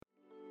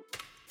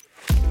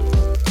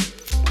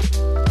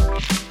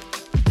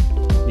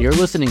You're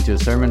listening to a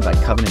sermon by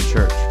Covenant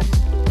Church.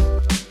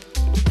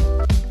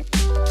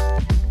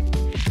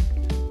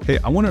 Hey,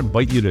 I want to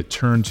invite you to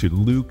turn to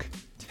Luke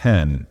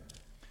 10,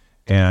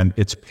 and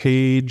it's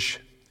if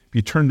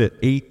you turn to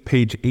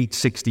page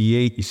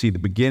 868, you see the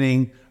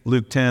beginning,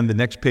 Luke 10, the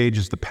next page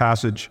is the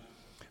passage.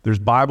 There's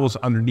Bibles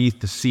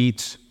underneath the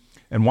seats,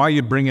 and while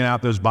you're bringing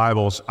out those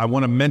Bibles, I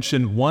want to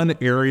mention one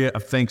area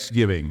of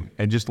Thanksgiving,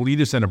 and just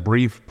lead us in a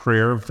brief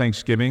prayer of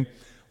Thanksgiving.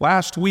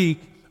 Last week,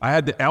 I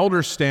had the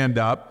elders stand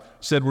up,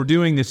 said we're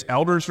doing this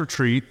elders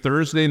retreat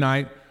Thursday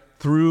night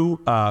through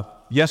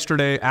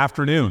yesterday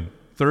afternoon,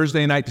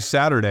 Thursday night to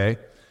Saturday,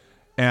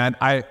 and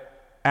I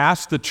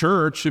asked the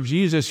Church of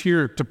Jesus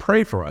here to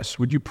pray for us.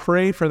 Would you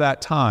pray for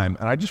that time?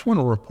 And I just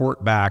want to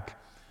report back.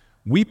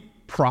 We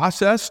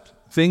processed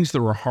things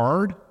that were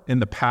hard in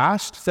the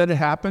past that had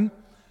happened.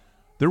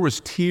 There was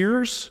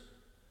tears,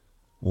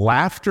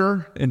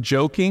 laughter and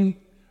joking,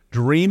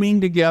 dreaming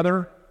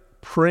together,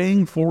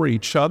 praying for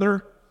each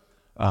other,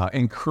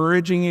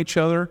 encouraging each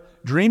other,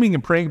 dreaming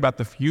and praying about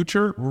the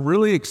future. We're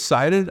really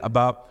excited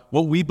about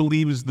what we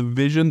believe is the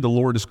vision the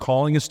Lord is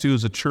calling us to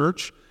as a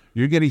church.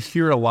 You're going to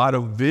hear a lot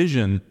of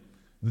vision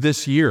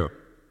this year.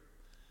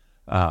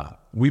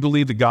 We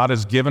believe that God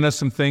has given us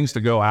some things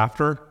to go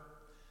after.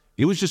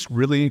 It was just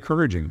really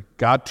encouraging.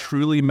 God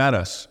truly met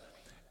us.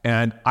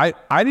 And I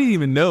didn't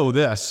even know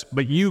this,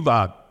 but you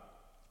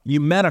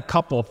met a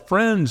couple of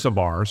friends of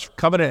ours.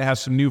 Covenant has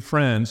some new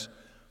friends.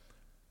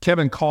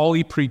 Kevin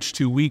Cawley preached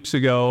 2 weeks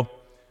ago.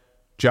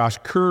 Josh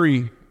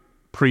Curry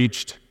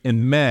preached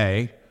in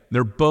May.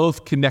 They're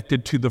both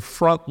connected to the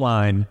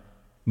Frontline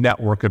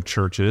network of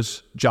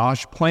churches.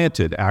 Josh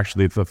planted,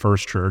 actually, the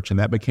first church, and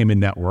that became a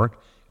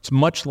network. It's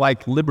much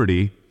like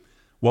Liberty.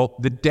 Well,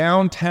 the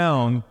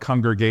downtown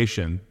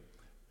congregation,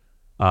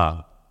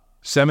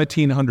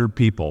 1,700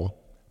 people,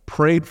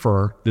 prayed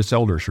for this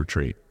elders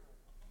retreat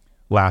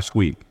last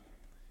week.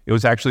 It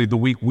was actually the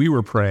week we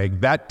were praying.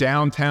 That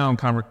downtown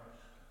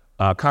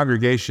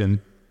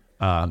congregation,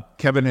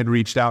 Kevin had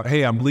reached out,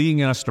 hey, I'm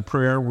leading us to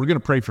prayer. We're going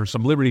to pray for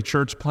some Liberty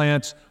Church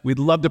plants. We'd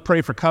love to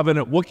pray for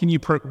Covenant. What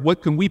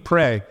can we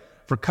pray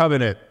for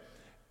Covenant?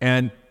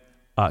 And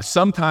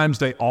sometimes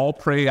they all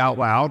pray out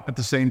loud at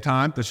the same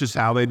time. That's just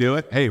how they do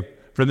it. Hey,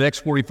 for the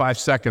next 45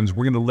 seconds,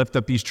 we're going to lift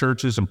up these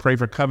churches and pray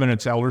for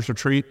Covenant's elders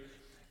retreat.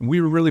 And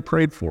we were really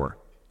prayed for.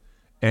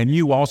 And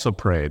you also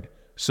prayed.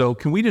 So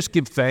can we just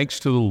give thanks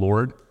to the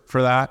Lord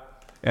for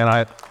that?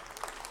 And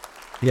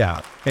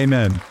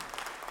amen.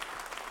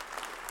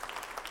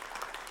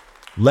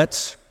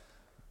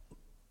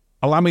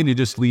 Allow me to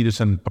just lead us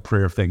in a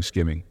prayer of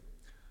thanksgiving.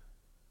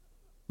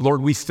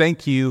 Lord, we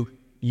thank you.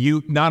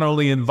 You not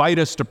only invite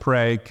us to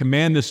pray,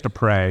 command us to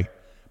pray,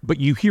 but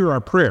you hear our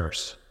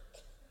prayers.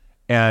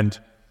 And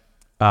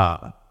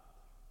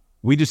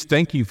we just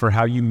thank you for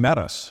how you met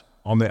us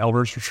on the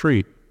elders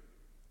retreat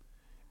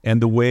and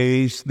the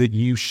ways that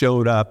you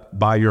showed up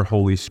by your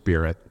Holy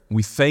Spirit.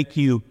 We thank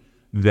you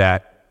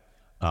that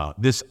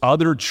this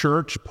other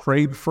church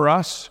prayed for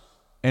us,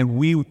 and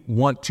we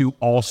want to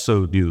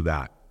also do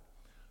that.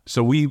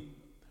 So we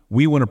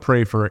want to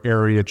pray for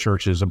area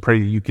churches and pray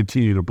that you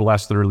continue to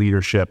bless their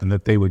leadership and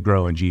that they would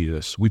grow in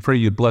Jesus. We pray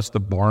you bless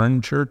the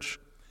Barn Church.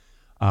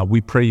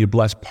 We pray you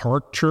bless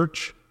Park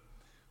Church.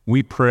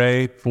 We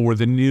pray for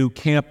the new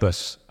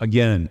campus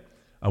again.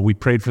 We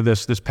prayed for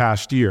this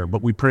past year,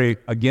 but we pray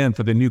again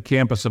for the new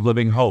campus of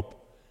Living Hope.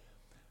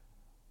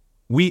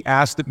 We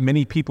ask that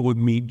many people would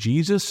meet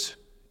Jesus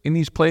in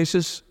these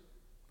places.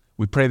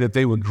 We pray that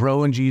they would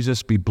grow in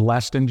Jesus, be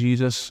blessed in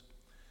Jesus.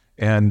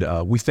 And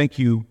we thank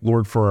you,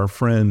 Lord, for our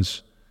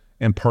friends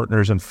and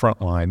partners in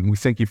Frontline. We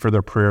thank you for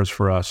their prayers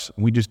for us.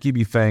 We just give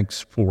you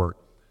thanks for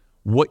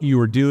what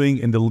you are doing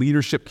in the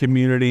leadership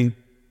community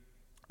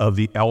of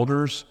the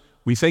elders.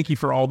 We thank you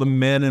for all the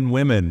men and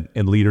women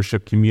in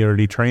leadership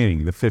community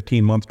training, the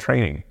 15-month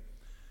training,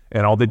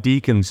 and all the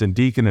deacons and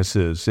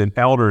deaconesses and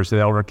elders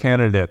and elder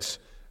candidates.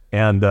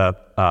 And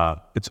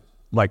it's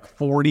like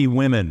 40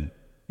 women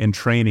in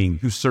training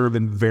who serve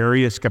in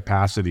various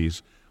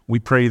capacities. We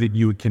pray that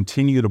you would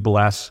continue to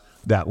bless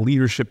that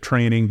leadership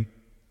training,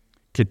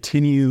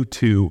 continue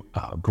to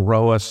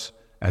grow us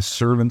as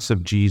servants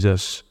of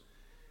Jesus,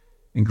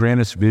 and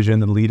grant us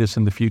vision and lead us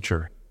in the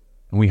future.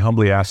 And we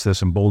humbly ask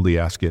this and boldly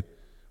ask it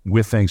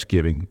with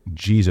thanksgiving. In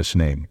Jesus'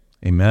 name,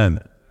 amen.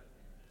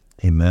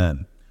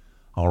 Amen.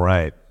 All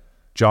right.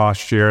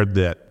 Josh shared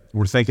that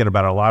we're thinking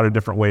about a lot of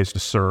different ways to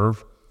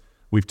serve.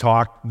 We've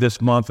talked this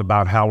month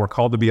about how we're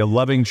called to be a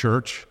loving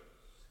church,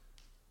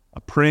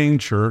 a praying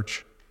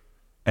church,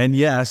 and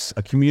yes,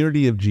 a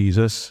community of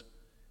Jesus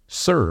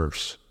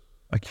serves.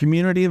 A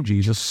community of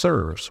Jesus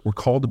serves. We're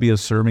called to be a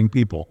serving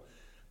people.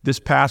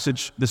 This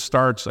passage, this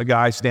starts, a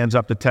guy stands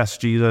up to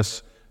test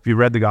Jesus. If you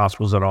read the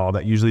Gospels at all,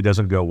 that usually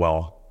doesn't go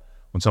well.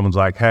 When someone's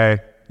like, hey,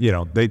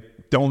 they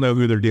don't know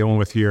who they're dealing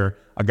with here,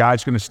 a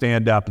guy's going to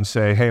stand up and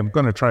say, hey, I'm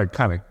going to try to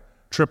kind of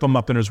trip him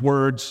up in his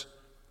words.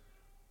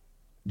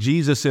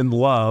 Jesus in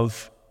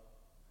love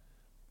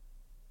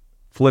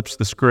flips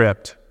the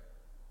script,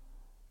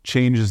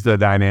 changes the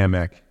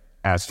dynamic,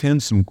 asks him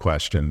some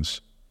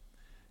questions,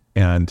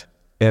 And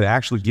it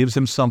actually gives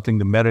him something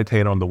to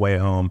meditate on the way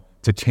home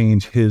to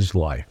change his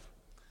life.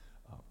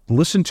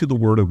 Listen to the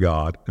Word of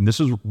God, and this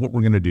is what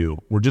we're going to do.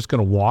 We're just going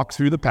to walk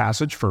through the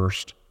passage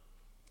first.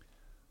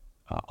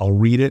 I'll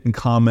read it and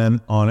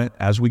comment on it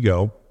as we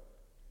go,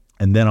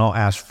 and then I'll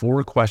ask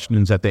 4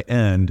 questions at the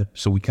end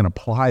so we can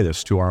apply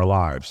this to our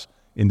lives,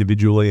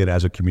 individually and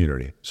as a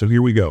community. So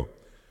here we go.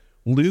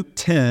 Luke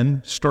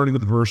 10, starting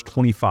with verse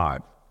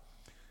 25.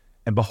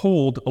 And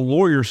behold, a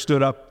lawyer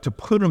stood up to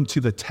put him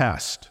to the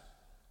test,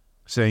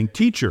 saying,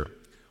 "Teacher,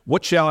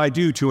 what shall I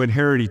do to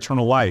inherit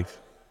eternal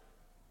life?"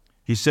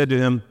 He said to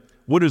him,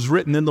 "What is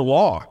written in the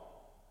law?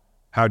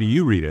 How do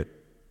you read it?"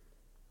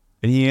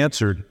 And he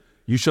answered,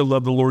 "You shall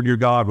love the Lord your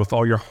God with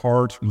all your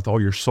heart, with all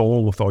your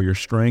soul, with all your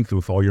strength,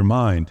 with all your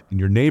mind, and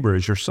your neighbor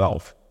as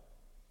yourself."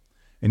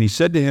 And he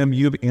said to him,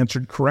 "You have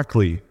answered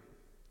correctly.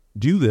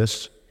 Do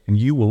this, and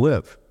you will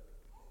live."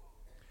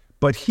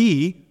 But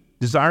he,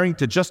 desiring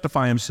to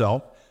justify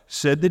himself,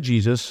 said to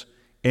Jesus,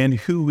 "And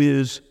who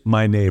is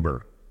my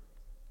neighbor?"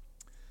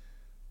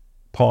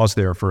 Pause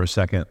there for a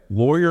second.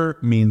 Lawyer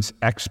means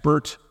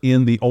expert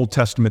in the Old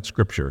Testament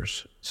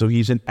scriptures. So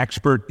he's an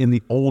expert in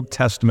the Old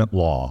Testament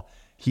law.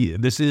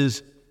 This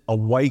is a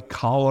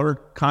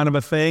white-collar kind of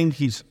a thing.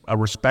 He's a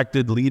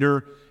respected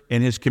leader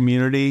in his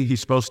community.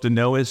 He's supposed to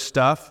know his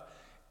stuff.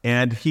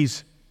 And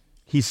he's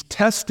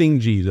testing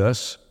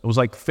Jesus. It was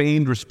like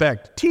feigned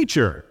respect.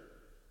 Teacher,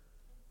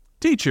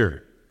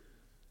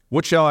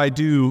 what shall I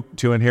do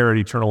to inherit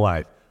eternal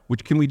life?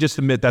 Which, can we just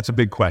admit, that's a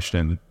big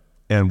question.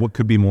 And what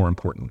could be more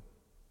important?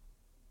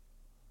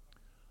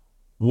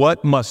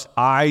 What must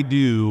I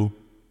do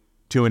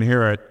to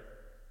inherit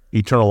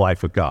eternal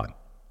life with God?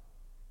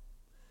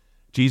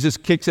 Jesus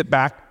kicks it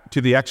back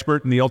to the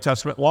expert in the Old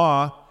Testament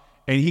law,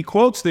 and he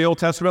quotes the Old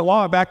Testament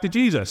law back to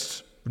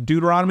Jesus.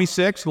 Deuteronomy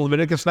 6,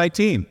 Leviticus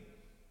 19.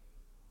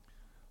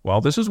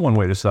 Well, this is one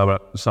way to sum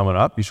it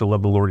up. You shall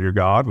love the Lord your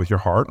God with your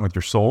heart, with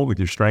your soul, with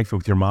your strength,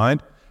 with your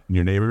mind, and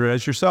your neighbor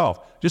as yourself.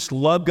 Just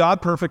love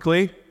God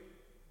perfectly,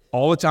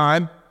 all the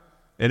time,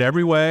 in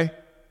every way.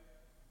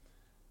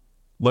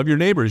 Love your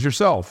neighbor as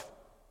yourself,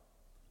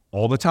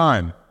 all the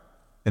time,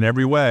 in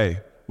every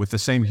way, with the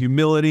same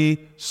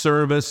humility,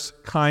 service,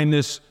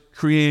 kindness,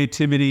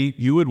 creativity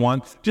you would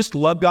want. Just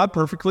love God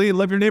perfectly and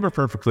love your neighbor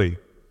perfectly.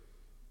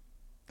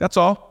 That's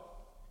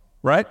all,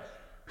 right?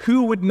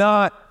 Who would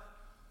not?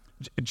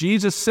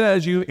 Jesus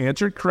says, you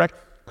answered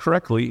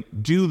correctly,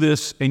 do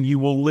this and you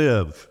will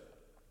live.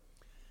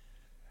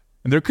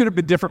 And there could have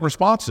been different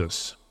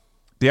responses.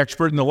 The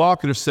expert in the law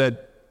could have said,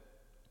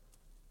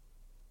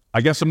 I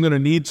guess I'm going to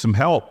need some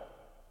help.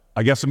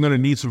 I guess I'm going to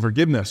need some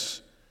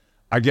forgiveness.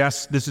 I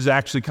guess this is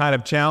actually kind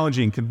of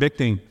challenging,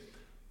 convicting.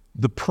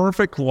 The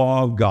perfect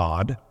law of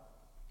God,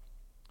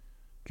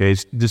 okay,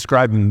 is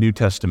described in the New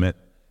Testament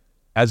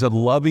as a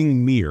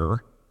loving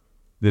mirror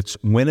that's,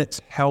 when it's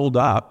held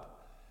up,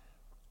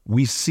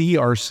 we see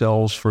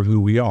ourselves for who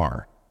we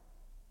are.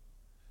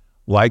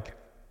 Like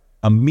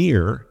a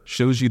mirror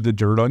shows you the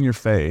dirt on your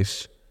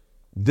face,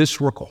 this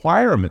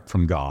requirement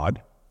from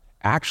God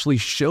actually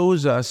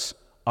shows us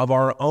of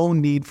our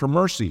own need for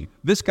mercy.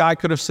 This guy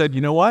could have said,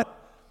 you know what?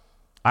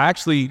 I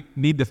actually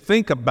need to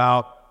think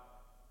about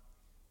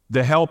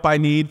the help I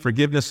need,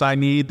 forgiveness I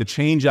need, the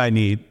change I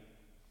need.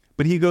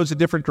 But he goes a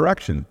different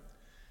direction.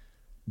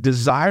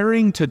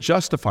 Desiring to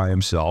justify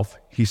himself,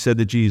 he said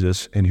to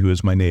Jesus, "And who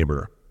is my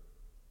neighbor?"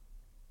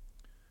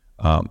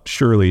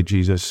 Surely,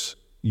 Jesus,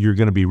 you're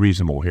going to be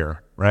reasonable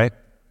here, right?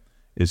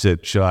 Is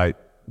it, should I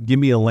give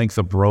me a length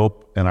of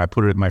rope and I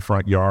put it in my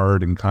front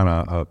yard and kind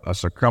of a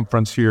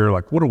circumference here?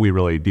 Like, what are we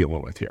really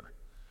dealing with here?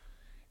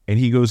 And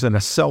he goes in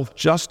a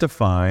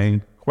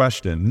self-justifying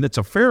question. And it's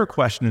a fair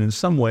question in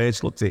some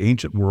ways. Look, the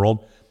ancient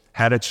world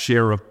had its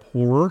share of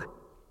poor,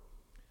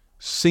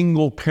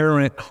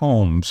 single-parent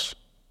homes.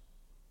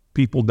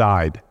 People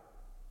died.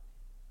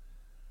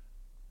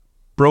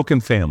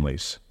 Broken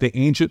families. The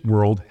ancient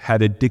world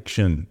had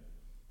addiction,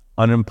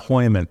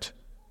 unemployment,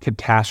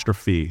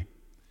 catastrophe.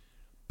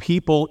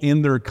 People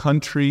in their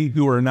country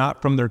who are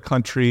not from their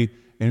country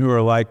and who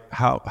are like,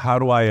 how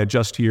do I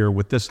adjust here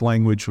with this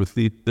language, with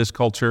this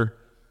culture?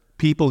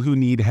 People who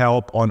need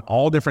help on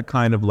all different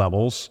kind of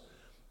levels.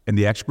 And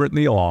the expert in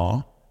the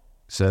law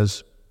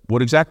says,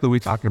 what exactly are we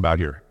talking about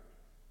here?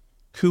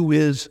 Who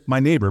is my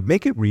neighbor?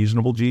 Make it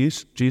reasonable,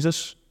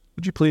 Jesus.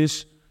 Would you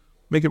please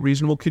make it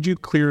reasonable? Could you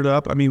clear it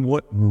up? I mean,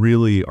 what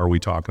really are we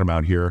talking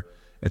about here?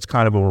 It's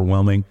kind of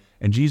overwhelming.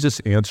 And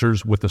Jesus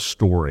answers with a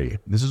story.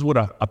 This is what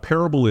a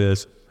parable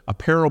is. A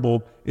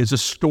parable is a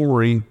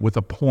story with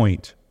a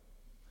point.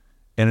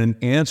 And in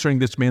answering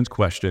this man's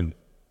question,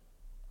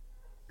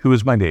 who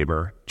is my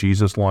neighbor?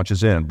 Jesus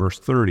launches in. Verse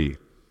 30.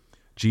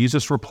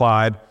 Jesus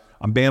replied,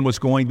 a man was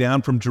going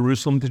down from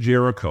Jerusalem to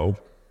Jericho,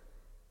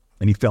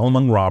 and he fell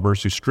among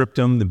robbers who stripped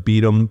him, and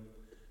beat him,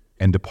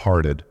 and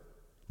departed,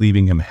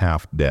 leaving him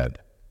half dead.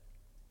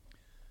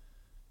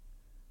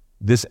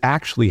 This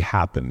actually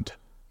happened.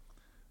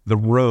 The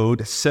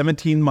road,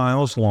 17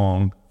 miles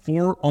long,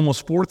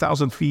 almost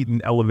 4,000 feet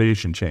in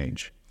elevation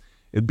change.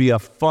 It'd be a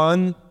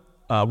fun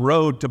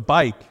road to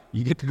bike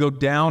You get to go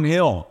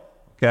downhill,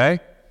 okay?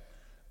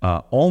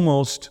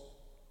 Almost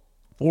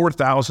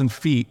 4,000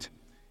 feet.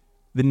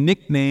 The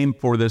nickname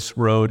for this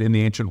road in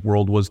the ancient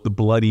world was the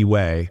Bloody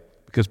Way,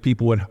 because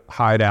people would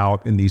hide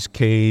out in these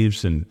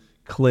caves and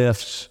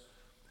cliffs,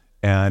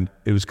 and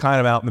it was kind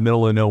of out in the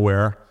middle of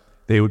nowhere.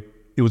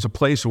 It was a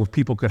place where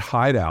people could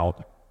hide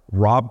out,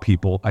 rob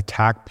people,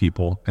 attack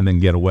people, and then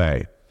get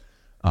away.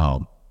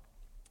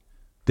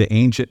 The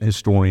ancient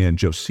historian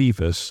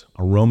Josephus,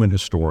 a Roman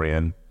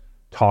historian,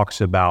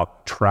 talks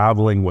about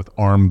traveling with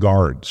armed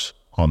guards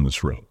on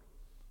this road,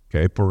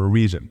 okay, for a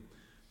reason.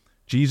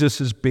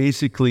 Jesus is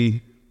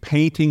basically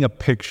painting a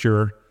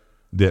picture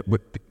that,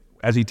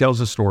 as he tells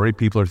the story,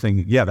 people are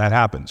thinking, yeah, that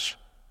happens.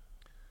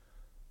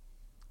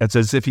 It's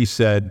as if he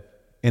said,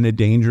 in a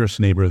dangerous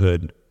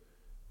neighborhood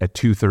at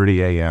 2:30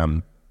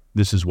 a.m.,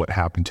 this is what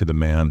happened to the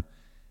man.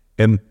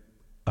 And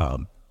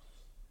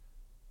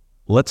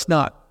let's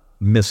not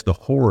miss the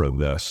horror of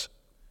this.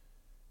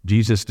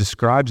 Jesus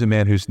describes a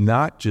man who's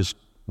not just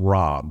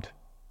robbed.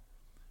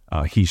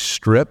 He's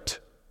stripped,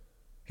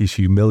 he's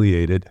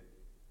humiliated,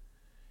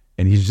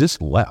 and he's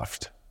just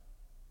left.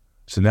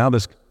 So now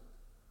this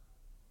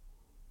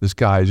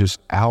guy is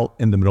just out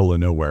in the middle of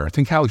nowhere.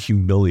 Think how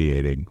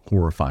humiliating,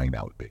 horrifying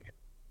that would be.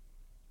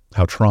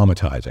 How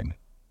traumatizing.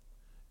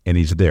 And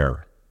he's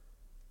there.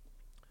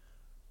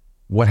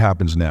 What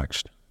happens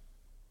next?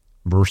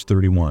 Verse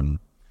 31.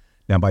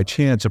 Now by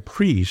chance, a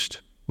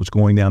priest was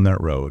going down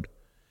that road,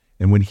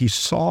 and when he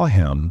saw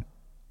him,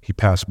 he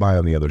passed by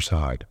on the other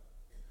side.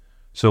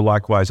 So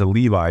likewise, a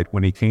Levite,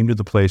 when he came to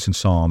the place and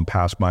saw him,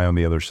 passed by on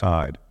the other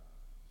side.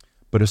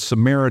 But a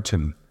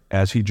Samaritan,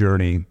 as he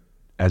journeyed,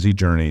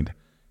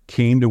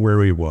 came to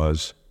where he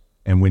was,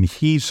 and when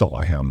he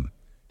saw him,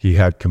 he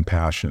had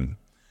compassion.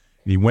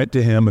 He went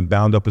to him and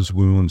bound up his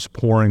wounds,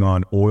 pouring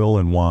on oil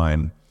and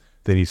wine.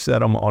 Then he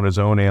set him on his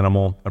own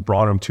animal and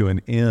brought him to an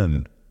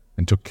inn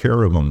and took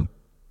care of him.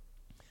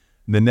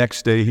 The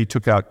next day he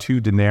took out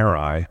 2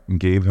 denarii and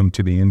gave them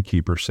to the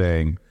innkeeper,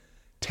 saying,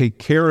 "Take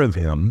care of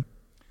him,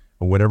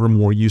 and whatever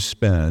more you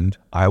spend,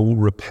 I will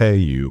repay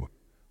you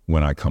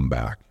when I come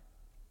back."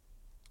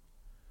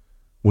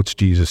 What's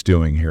Jesus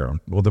doing here?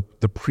 Well,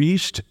 the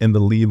priest and the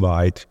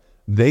Levite,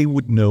 they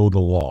would know the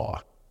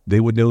law. They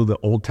would know the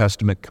Old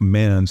Testament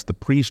commands. The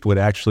priest would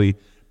actually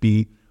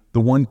be the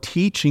one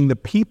teaching the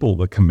people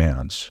the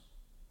commands.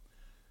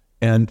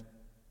 And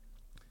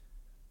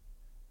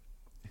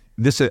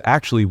this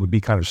actually would be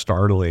kind of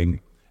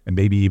startling and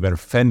maybe even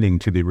offending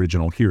to the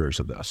original hearers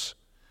of this.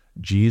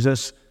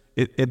 Jesus,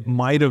 it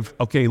might have,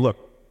 okay, look,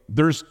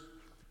 there's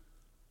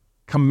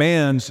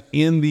commands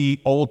in the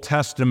Old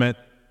Testament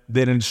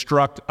that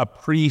instruct a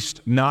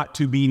priest not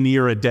to be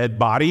near a dead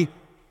body,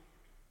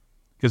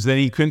 because then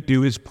he couldn't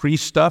do his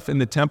priest stuff in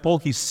the temple.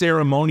 He's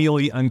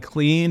ceremonially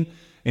unclean,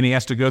 and he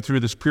has to go through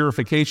this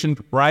purification,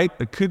 right?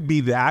 It could be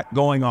that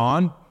going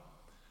on.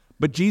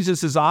 But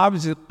Jesus is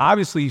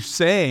obviously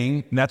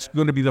saying, and that's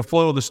going to be the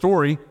flow of the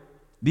story,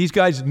 these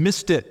guys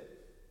missed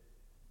it.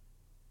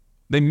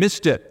 They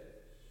missed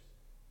it.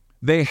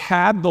 They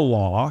had the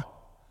law,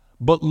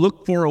 but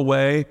looked for a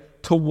way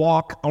to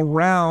walk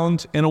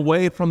around and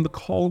away from the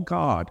call of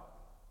God.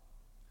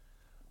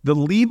 The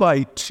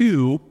Levite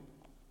too,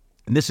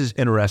 and this is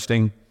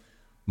interesting,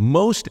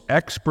 most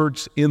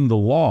experts in the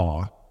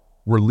law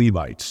were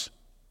Levites.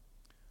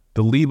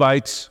 The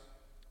Levites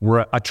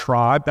were a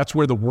tribe. That's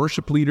where the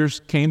worship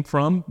leaders came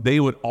from. They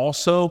would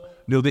also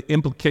know the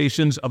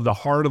implications of the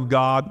heart of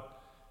God.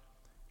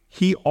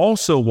 He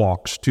also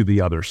walks to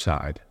the other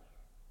side.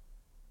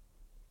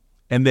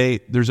 And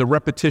there's a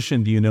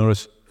repetition, do you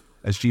notice,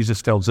 as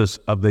Jesus tells us,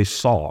 of they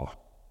saw.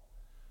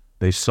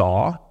 They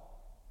saw,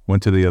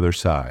 went to the other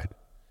side.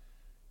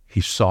 He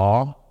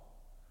saw,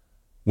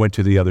 went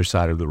to the other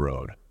side of the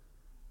road.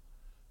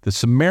 The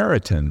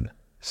Samaritan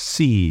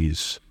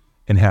sees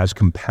and has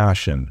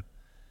compassion.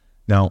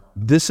 Now,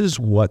 this is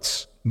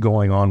what's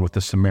going on with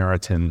the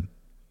Samaritan.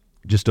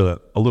 Just a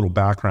little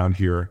background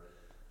here.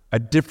 A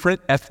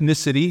different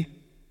ethnicity,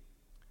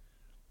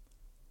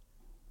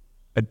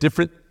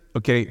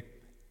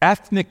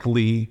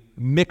 ethnically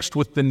mixed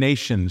with the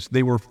nations.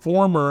 They were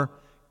former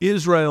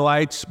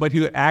Israelites, but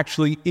who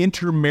actually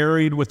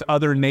intermarried with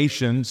other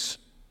nations.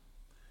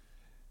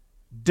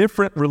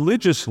 Different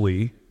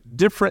religiously,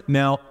 different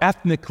now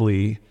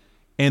ethnically,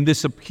 and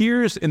this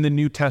appears in the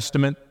New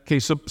Testament. Okay,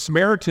 so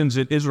Samaritans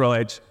and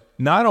Israelites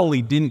not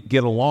only didn't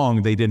get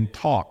along, they didn't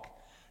talk.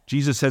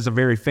 Jesus has a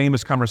very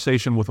famous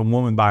conversation with a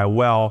woman by a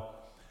well,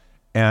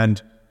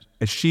 and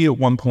she at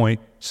one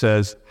point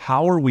says,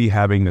 "How are we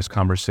having this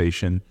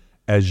conversation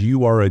as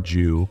you are a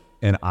Jew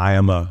and I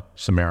am a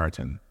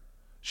Samaritan?"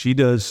 She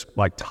does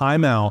like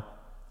time out.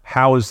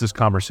 How is this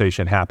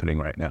conversation happening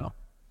right now?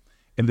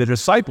 And the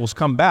disciples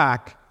come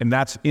back, and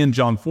that's in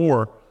John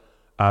 4.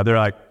 They're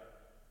like,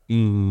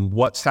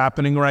 what's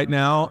happening right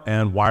now?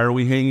 And why are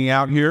we hanging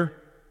out here?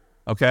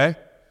 Okay.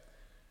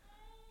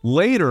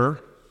 Later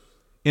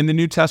in the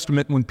New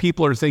Testament, when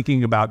people are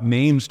thinking about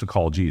names to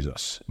call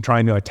Jesus, and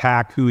trying to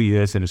attack who he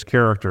is and his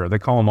character, they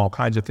call him all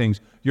kinds of things.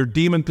 You're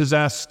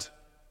demon-possessed.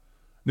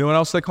 Know what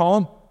else they call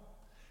him?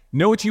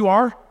 Know what you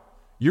are?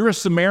 You're a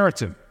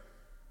Samaritan.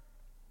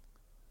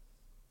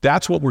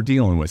 That's what we're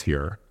dealing with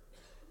here.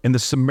 And the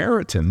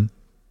Samaritan,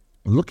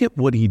 look at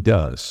what he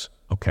does,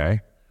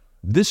 okay?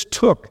 This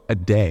took a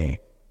day.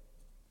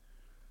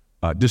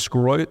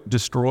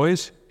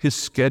 Destroys his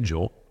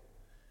schedule,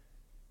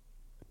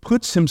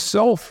 puts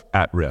himself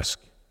at risk,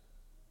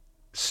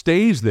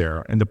 stays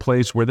there in the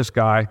place where this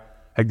guy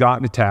had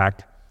gotten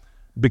attacked,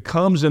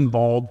 becomes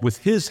involved with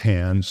his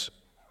hands.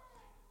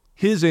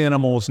 His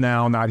animals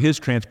now, not his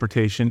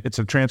transportation. It's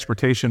a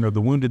transportation of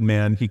the wounded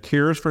man. He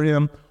cares for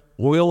him,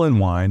 oil and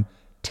wine,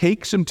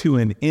 takes him to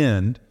an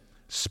inn,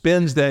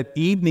 spends that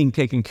evening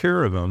taking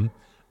care of him,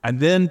 and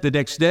then the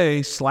next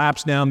day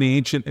slaps down the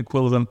ancient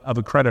equivalent of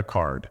a credit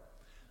card.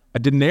 A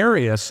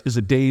denarius is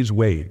a day's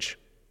wage.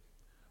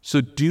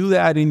 So do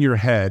that in your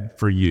head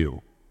for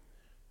you.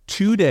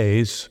 2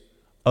 days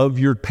of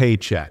your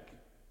paycheck.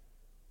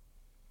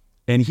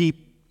 And he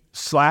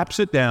slaps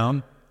it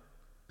down,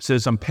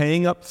 says, I'm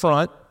paying up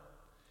front,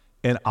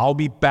 and I'll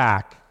be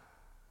back.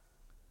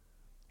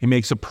 He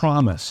makes a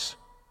promise.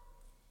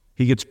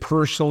 He gets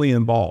personally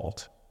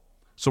involved.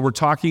 So we're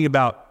talking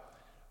about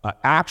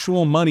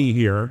actual money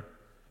here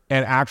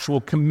and actual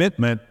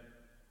commitment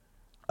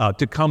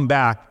to come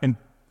back. And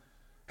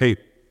hey,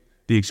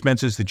 the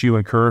expenses that you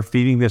incur,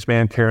 feeding this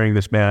man, carrying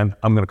this man,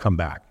 I'm going to come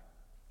back.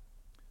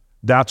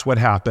 That's what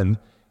happened.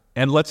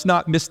 And let's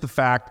not miss the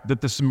fact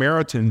that the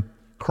Samaritan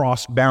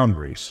crossed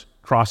boundaries,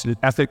 crossed an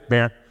ethnic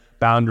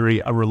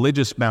boundary, a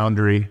religious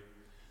boundary,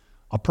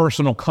 a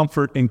personal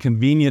comfort and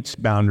convenience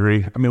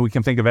boundary. I mean, we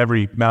can think of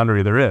every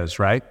boundary there is,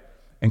 right?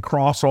 And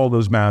cross all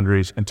those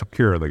boundaries and took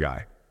care of the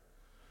guy.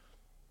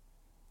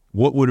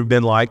 What would have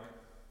been like?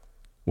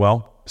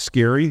 Well,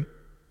 scary,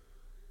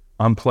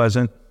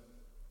 unpleasant,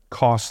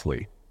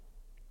 costly.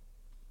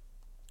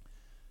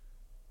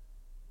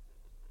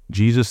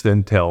 Jesus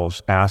then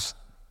asks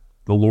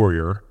the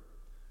lawyer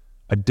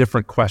a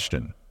different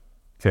question.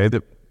 Okay,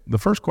 the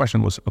first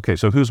question was, okay,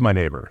 so who's my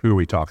neighbor? Who are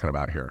we talking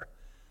about here?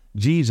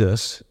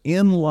 Jesus,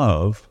 in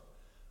love,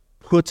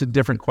 puts a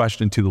different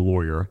question to the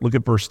lawyer. Look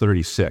at verse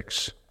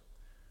 36.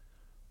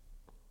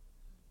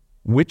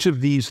 Which of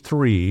these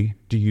three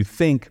do you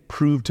think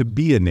proved to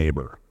be a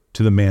neighbor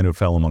to the man who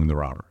fell among the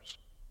robbers?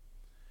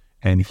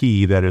 And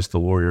he, that is the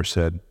lawyer,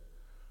 said,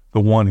 the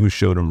one who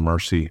showed him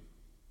mercy.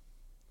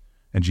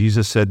 And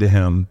Jesus said to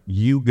him,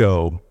 you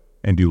go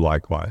and do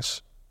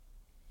likewise.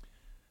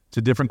 It's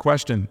a different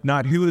question.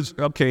 Not who is,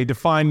 okay,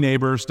 define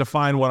neighbors,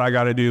 define what I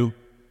got to do.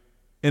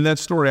 In that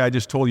story I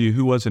just told you,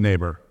 who was a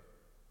neighbor?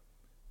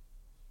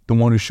 The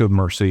one who showed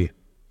mercy.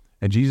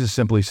 And Jesus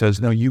simply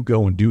says, no, you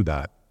go and do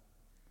that.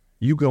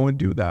 You go and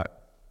do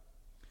that.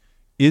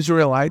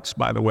 Israelites,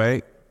 by the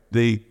way,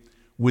 they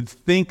would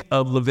think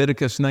of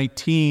Leviticus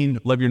 19,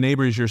 love your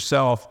neighbor as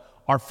yourself.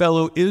 Our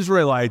fellow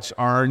Israelites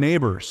are our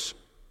neighbors.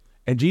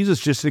 And Jesus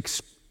just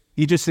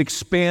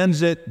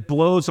expands it,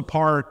 blows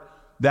apart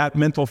that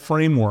mental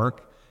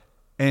framework,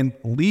 and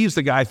leaves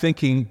the guy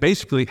thinking,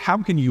 basically, how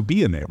can you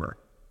be a neighbor?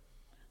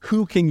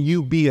 Who can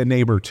you be a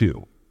neighbor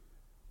to?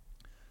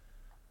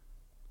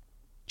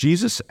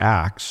 Jesus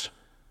acts,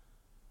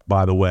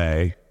 by the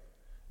way,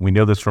 we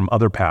know this from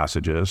other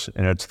passages,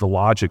 and it's the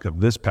logic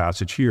of this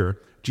passage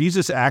here.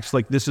 Jesus acts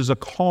like this is a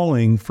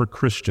calling for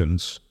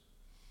Christians.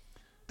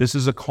 This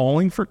is a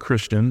calling for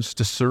Christians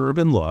to serve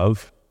and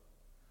love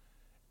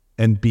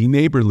and be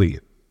neighborly,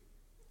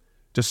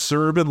 to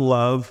serve and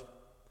love,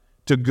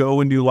 to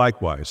go and do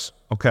likewise.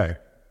 Okay,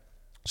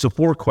 so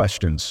 4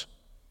 questions.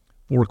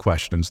 4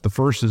 questions. The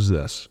first is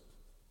this,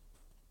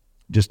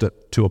 just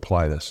to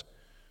apply this.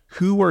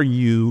 Who are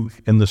you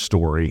in the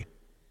story?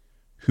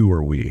 Who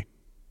are we?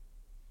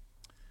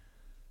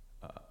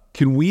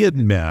 Can we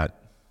admit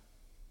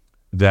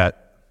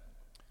that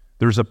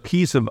there's a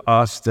piece of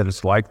us that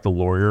is like the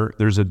lawyer?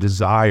 There's a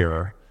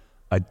desire,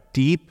 a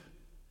deep,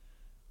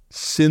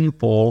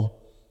 sinful,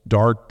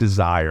 dark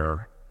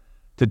desire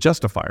to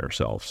justify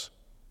ourselves.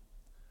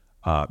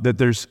 That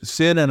there's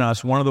sin in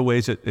us. One of the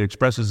ways it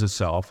expresses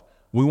itself,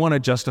 we want to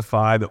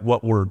justify that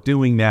what we're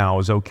doing now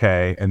is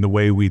okay and the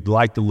way we'd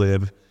like to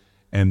live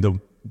and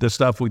the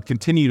stuff we'd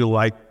continue to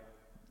like,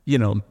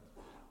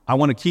 I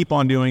want to keep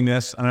on doing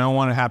this and I don't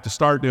want to have to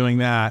start doing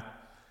that.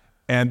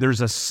 And there's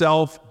a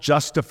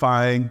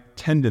self-justifying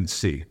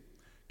tendency.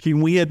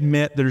 Can we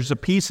admit there's a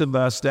piece of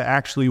us that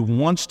actually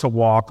wants to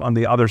walk on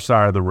the other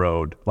side of the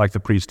road, like the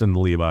priest and the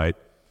Levite?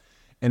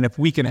 And if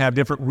we can have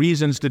different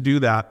reasons to do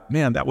that,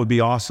 man, that would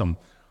be awesome.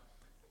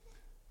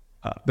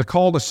 The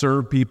call to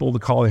serve people, the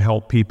call to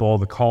help people,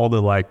 the call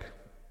to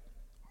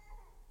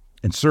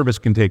and service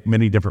can take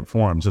many different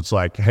forms. It's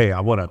like, hey,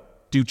 I want to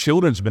do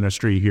children's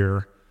ministry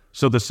here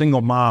so the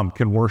single mom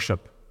can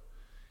worship.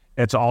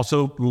 It's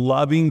also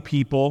loving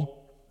people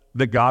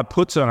that God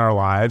puts in our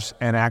lives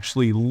and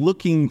actually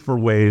looking for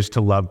ways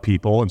to love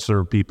people and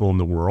serve people in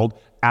the world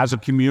as a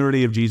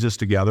community of Jesus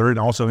together and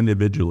also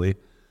individually.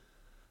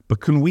 But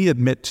can we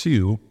admit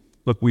too,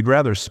 look, we'd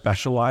rather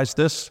specialize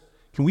this.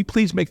 Can we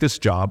please make this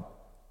job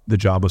the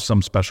job of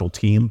some special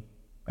team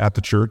at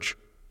the church?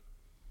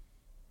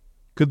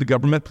 Could the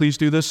government please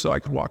do this so I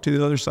can walk to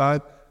the other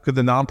side? Could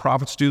the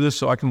nonprofits do this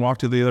so I can walk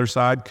to the other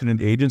side? Could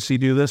an agency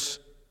do this?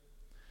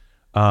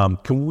 Can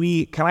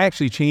I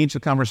actually change the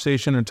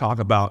conversation and talk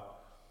about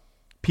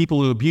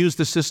people who abuse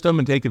the system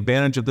and take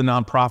advantage of the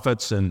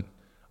nonprofits, and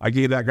I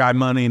gave that guy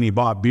money and he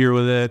bought beer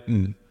with it,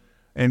 and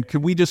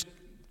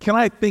can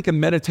I think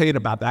and meditate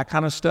about that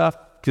kind of stuff?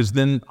 Because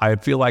then I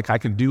feel like I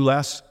can do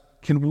less.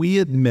 Can we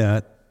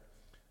admit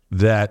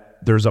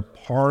that there's a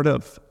part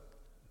of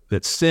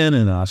that sin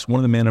in us, one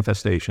of the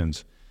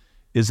manifestations,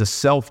 is a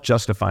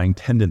self-justifying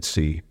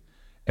tendency?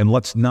 And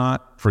let's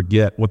not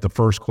forget what the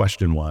first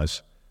question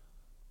was.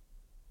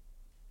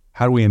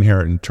 How do we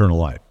inherit eternal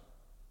life?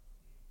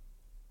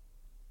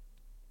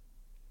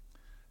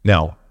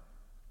 Now,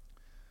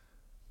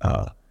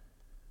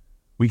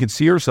 we can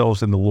see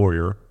ourselves in the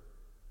lawyer,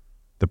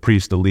 the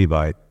priest, the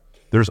Levite.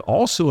 There's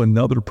also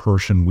another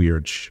person we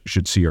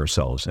should see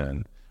ourselves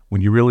in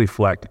when you really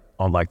reflect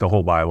on like the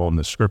whole Bible and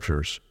the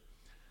scriptures.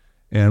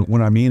 And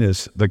what I mean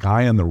is the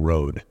guy on the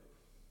road.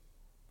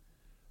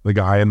 The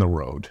guy on the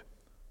road.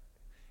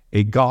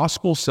 A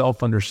gospel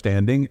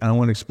self-understanding, and I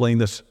want to explain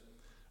this,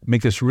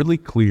 make this really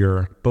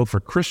clear, both for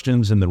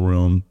Christians in the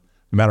room,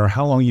 no matter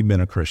how long you've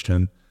been a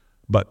Christian,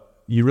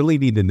 but you really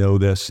need to know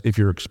this if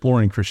you're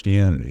exploring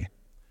Christianity.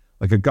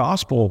 Like a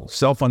gospel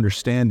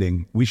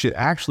self-understanding, we should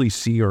actually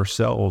see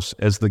ourselves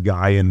as the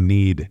guy in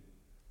need.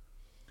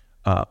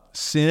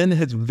 Sin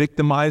has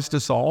victimized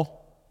us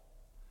all,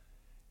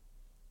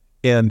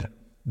 and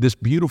this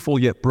beautiful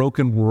yet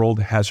broken world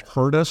has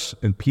hurt us,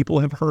 and people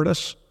have hurt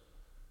us,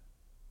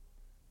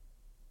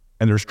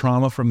 and there's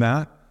trauma from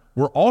that.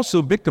 We're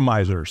also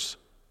victimizers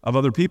of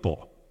other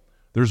people.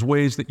 There's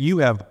ways that you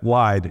have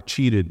lied,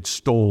 cheated,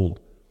 stole,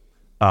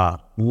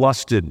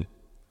 lusted,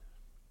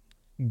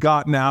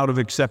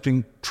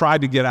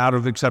 tried to get out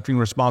of accepting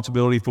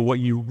responsibility for what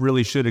you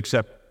really should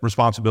accept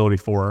responsibility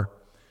for.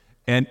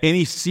 And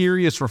any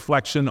serious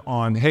reflection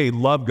on, hey,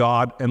 love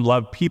God and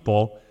love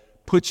people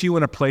puts you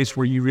in a place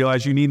where you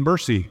realize you need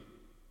mercy.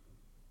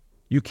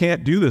 You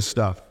can't do this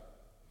stuff.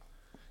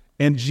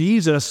 And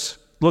Jesus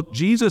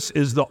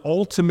is the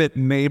ultimate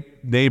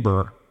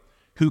neighbor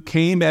who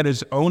came at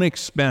his own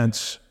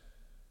expense,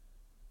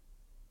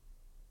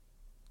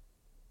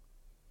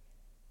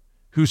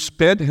 who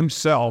spent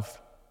himself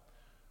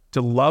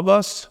to love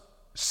us,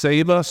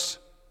 save us,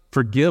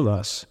 forgive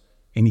us,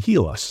 and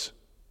heal us.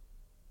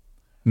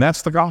 And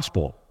that's the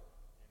gospel.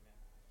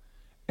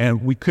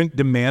 And we couldn't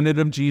demand it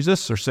of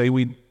Jesus or say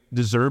we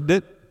deserved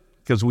it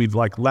because we've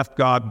left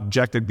God,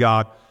 rejected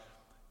God,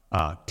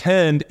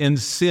 tend in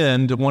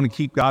sin to want to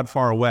keep God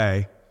far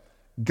away.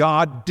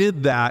 God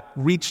did that,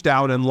 reached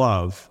out in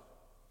love,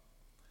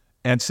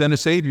 and sent a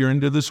Savior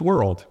into this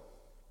world.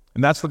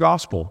 And that's the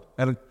gospel.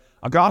 And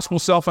a gospel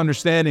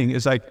self-understanding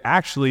is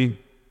actually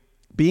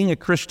being a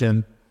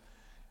Christian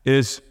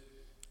is,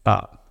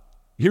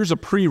 here's a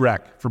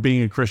prereq for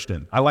being a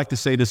Christian. I like to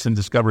say this in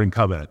Discovering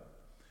Covenant.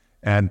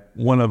 And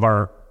one of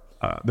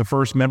the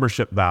first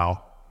membership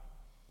vow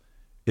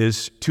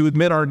is to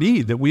admit our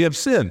need, that we have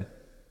sin.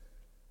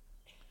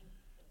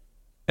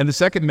 And the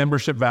second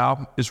membership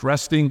vow is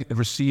resting and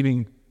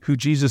receiving who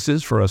Jesus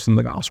is for us in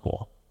the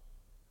gospel.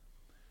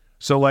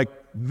 So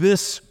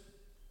this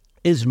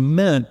is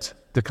meant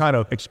to kind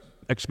of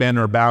expand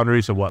our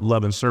boundaries of what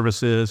love and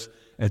service is.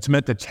 It's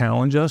meant to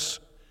challenge us.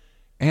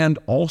 And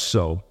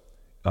also,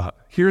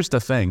 here's the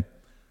thing.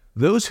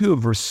 Those who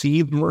have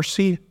received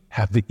mercy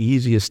have the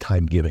easiest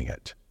time giving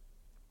it.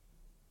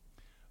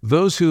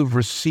 Those who have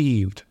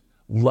received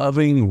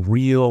loving,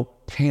 real,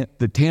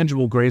 the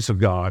tangible grace of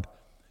God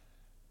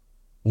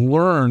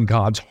learn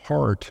God's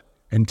heart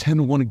and tend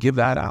to want to give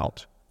that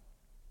out.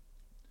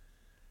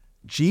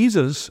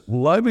 Jesus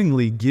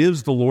lovingly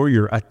gives the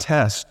lawyer a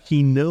test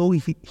he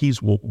knows he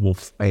will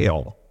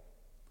fail.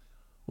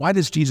 Why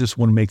does Jesus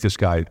want to make this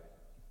guy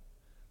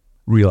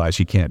realize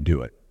he can't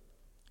do it?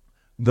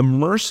 The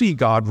mercy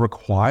God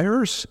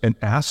requires and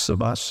asks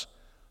of us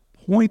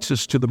points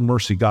us to the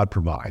mercy God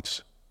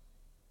provides.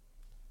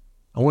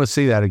 I want to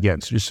say that again,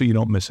 just so you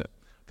don't miss it.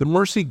 The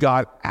mercy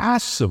God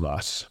asks of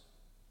us,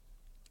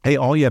 hey,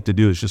 all you have to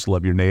do is just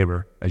love your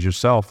neighbor as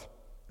yourself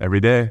every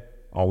day,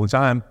 all the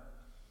time.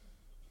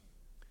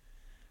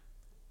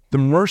 The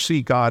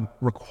mercy God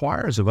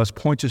requires of us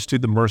points us to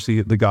the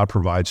mercy that God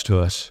provides to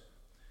us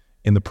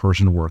in the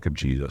person and work of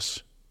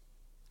Jesus.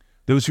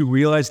 Those who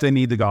realize they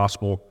need the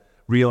gospel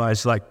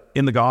realize,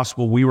 in the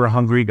gospel, we were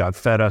hungry, God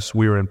fed us.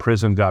 We were in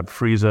prison, God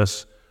frees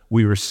us.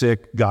 We were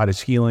sick, God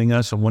is healing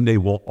us. And one day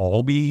we'll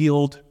all be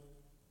healed.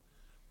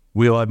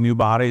 We'll have new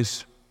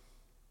bodies.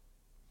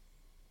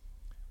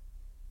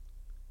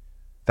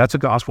 That's a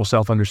gospel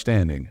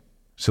self-understanding.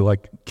 So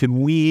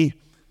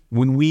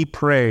when we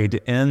pray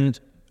to end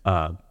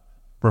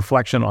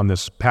reflection on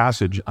this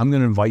passage, I'm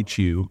going to invite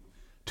you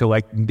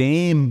to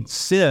name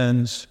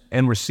sins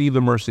and receive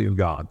the mercy of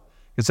God.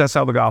 Because that's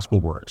how the gospel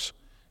works.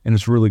 And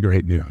it's really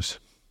great news.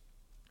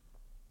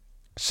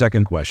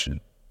 Second question.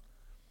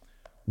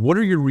 What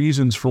are your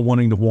reasons for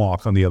wanting to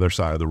walk on the other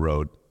side of the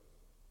road?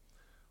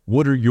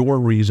 What are your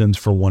reasons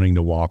for wanting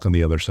to walk on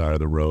the other side of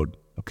the road?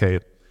 Okay,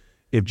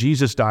 if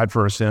Jesus died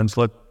for our sins,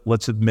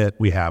 let's admit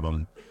we have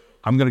them.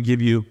 I'm going to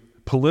give you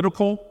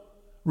political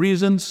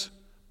reasons,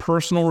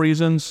 personal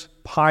reasons,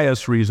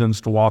 pious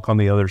reasons to walk on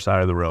the other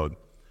side of the road.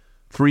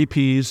 3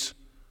 P's.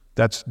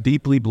 That's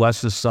deeply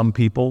blesses some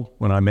people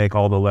when I make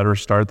all the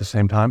letters start at the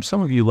same time.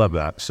 Some of you love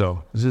that,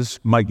 so this is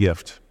my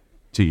gift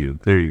to you.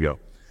 There you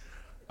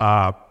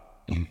go.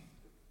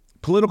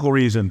 Political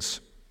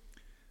reasons,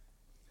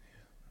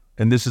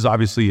 and this is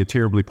obviously a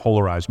terribly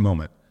polarized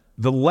moment.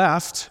 The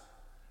left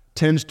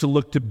tends to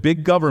look to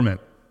big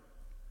government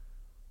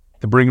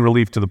to bring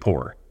relief to the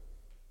poor.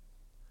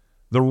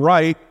 The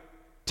right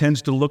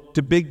tends to look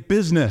to big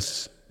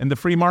business and the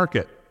free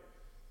market.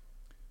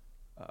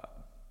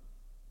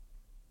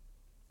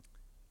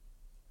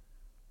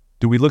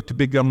 Do we look to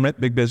big government,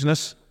 big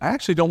business? I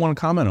actually don't want to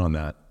comment on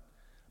that.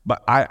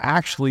 But I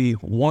actually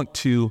want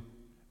to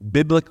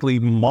biblically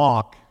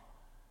mock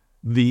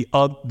the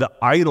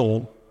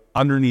idol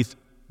underneath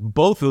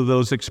both of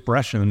those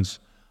expressions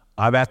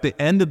of, at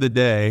the end of the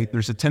day,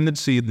 there's a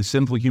tendency in the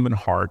sinful human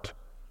heart,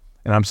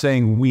 and I'm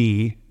saying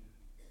we,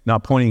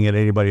 not pointing at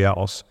anybody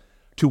else,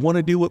 to want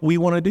to do what we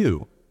want to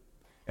do.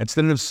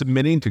 Instead of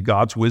submitting to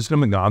God's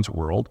wisdom and God's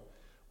world,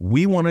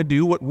 we want to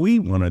do what we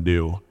want to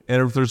do.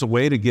 And if there's a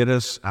way to get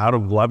us out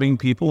of loving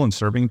people and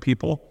serving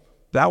people,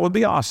 that would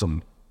be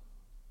awesome.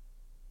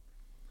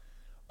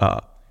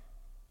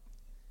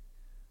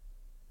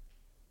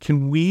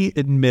 Can we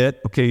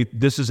admit, okay,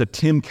 this is a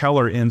Tim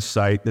Keller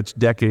insight that's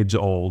decades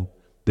old.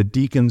 The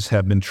deacons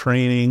have been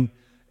training,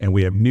 and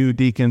we have new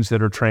deacons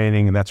that are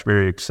training, and that's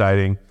very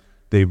exciting.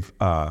 They've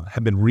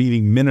have been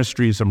reading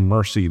Ministries of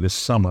Mercy this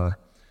summer,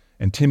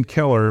 and Tim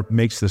Keller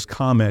makes this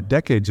comment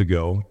decades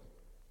ago.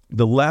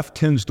 The left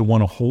tends to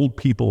want to hold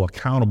people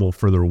accountable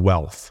for their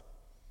wealth,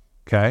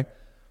 okay?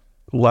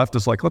 The left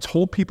is like, let's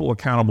hold people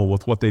accountable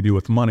with what they do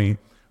with money.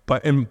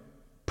 But in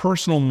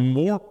personal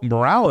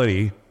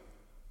morality,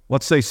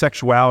 let's say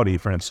sexuality,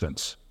 for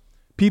instance,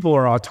 people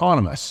are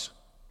autonomous.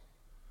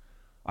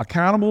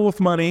 Accountable with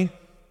money,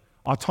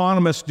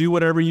 autonomous, do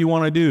whatever you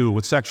want to do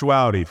with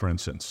sexuality, for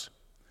instance.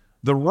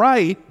 The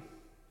right,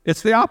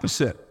 it's the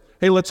opposite.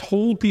 Hey, let's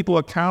hold people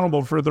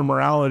accountable for their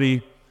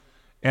morality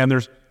and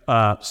their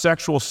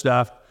sexual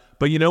stuff.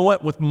 But you know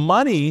what? With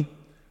money,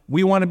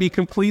 we want to be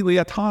completely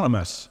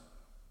autonomous.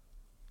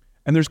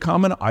 And there's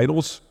common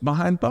idols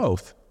behind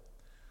both.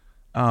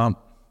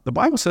 The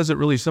Bible says it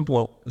really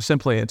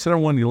simply. Instead of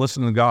wanting to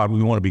listen to God,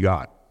 we want to be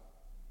God.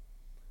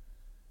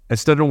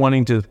 Instead of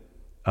wanting to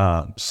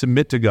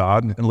submit to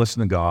God and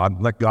listen to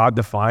God, let God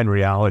define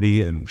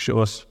reality and show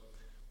us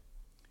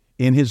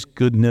in His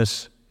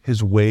goodness,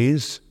 His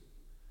ways,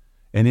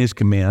 and His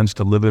commands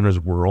to live in His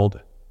world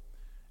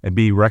and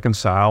be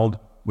reconciled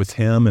with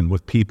Him and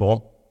with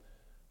people.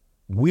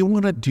 We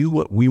want to do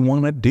what we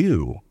want to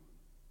do.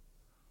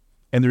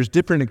 And there's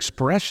different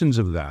expressions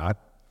of that,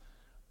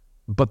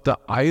 but the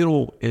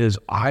idol is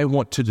I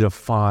want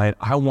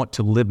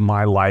to live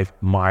my life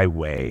my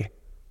way.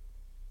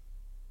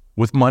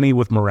 With money,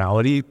 with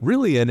morality,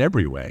 really in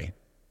every way.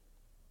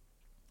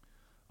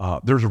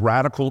 There's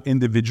radical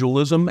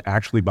individualism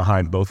actually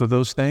behind both of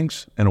those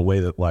things in a way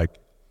that, like,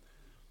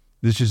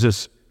 this is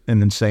just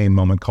an insane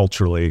moment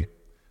culturally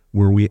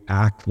where we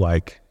act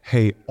like,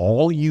 hey,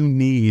 all you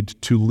need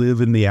to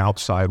live in the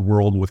outside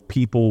world with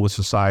people, with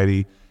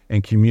society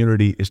and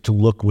community is to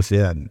look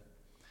within.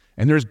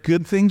 And there's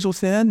good things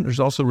within. There's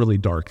also really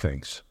dark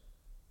things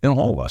in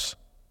all of us.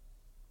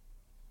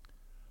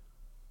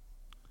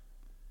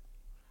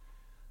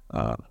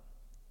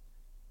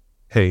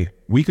 Hey,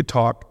 we could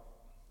talk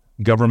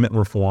government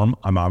reform.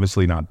 I'm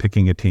obviously not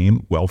picking a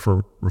team.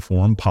 Welfare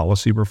reform,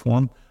 policy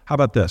reform. How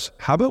about this?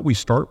 How about we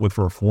start with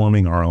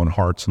reforming our own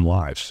hearts and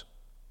lives?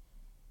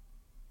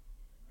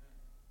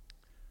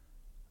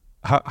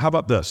 How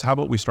about this? How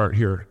about we start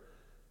here?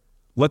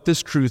 Let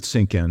this truth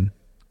sink in.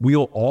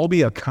 We'll all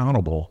be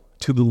accountable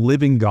to the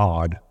living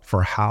God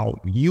for how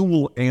you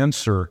will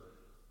answer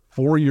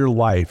for your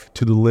life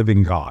to the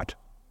living God.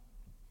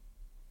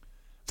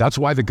 That's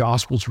why the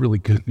gospel's really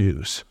good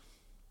news.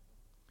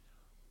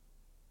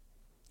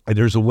 And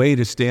there's a way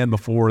to stand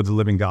before the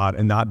living God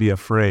and not be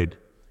afraid,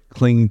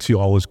 clinging to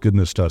all His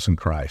goodness to us in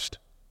Christ.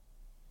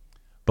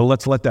 But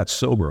let's let that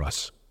sober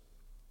us.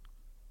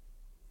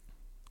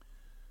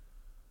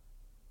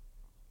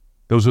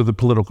 Those are the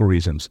political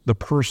reasons. The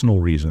personal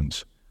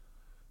reasons.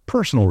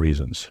 Personal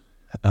reasons.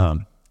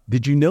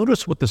 Did you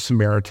notice what the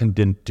Samaritan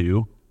didn't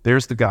do?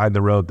 There's the guy on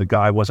the road. The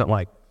guy wasn't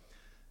like,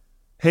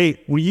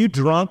 hey, were you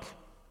drunk?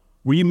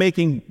 Were you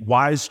making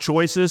wise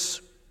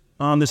choices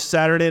on this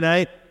Saturday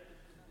night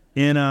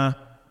on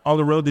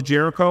the road to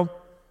Jericho?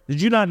 Did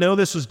you not know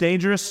this was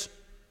dangerous?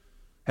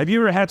 Have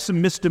you ever had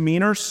some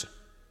misdemeanors?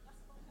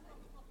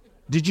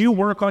 Did you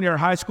work on your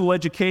high school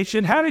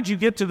education? How did you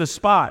get to the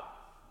spot?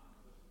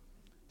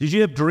 Did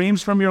you have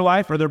dreams from your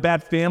life? Are there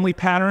bad family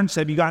patterns?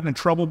 Have you gotten in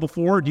trouble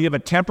before? Do you have a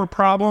temper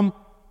problem?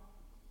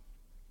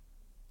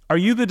 Are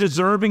you the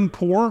deserving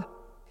poor?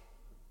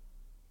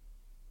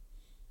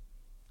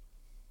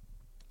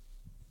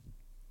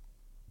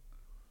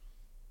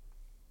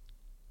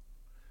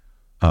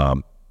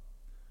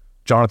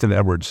 Jonathan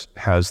Edwards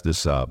has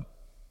this, I'm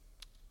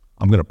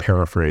going to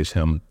paraphrase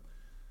him,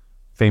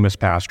 famous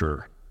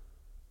pastor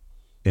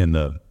in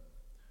the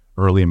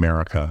early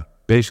America,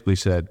 basically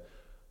said,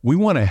 we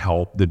want to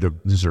help the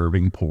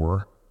deserving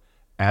poor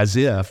as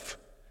if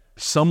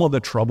some of the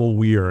trouble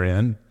we are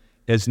in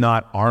is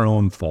not our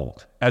own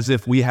fault, as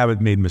if we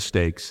haven't made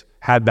mistakes,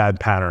 had bad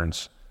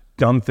patterns,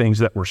 done things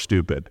that were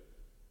stupid.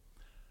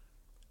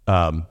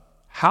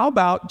 How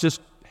about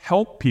just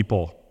help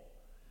people?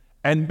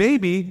 And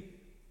maybe,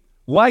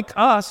 like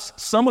us,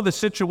 some of the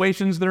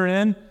situations they're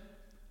in,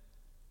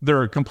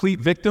 they're a complete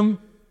victim.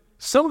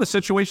 Some of the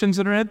situations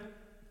that are in,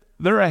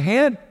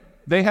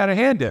 they had a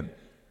hand in.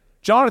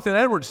 Jonathan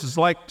Edwards is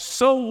like,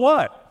 so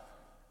what?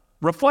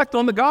 Reflect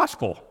on the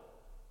gospel.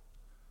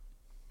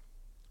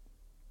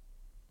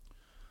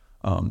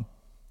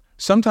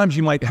 Sometimes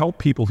you might help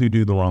people who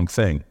do the wrong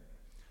thing.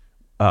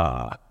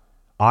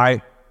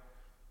 I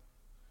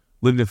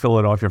lived in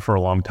Philadelphia for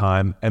a long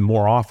time and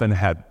more often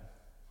had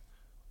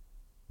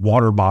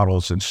water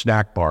bottles and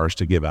snack bars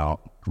to give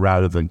out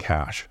rather than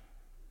cash.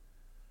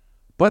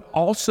 But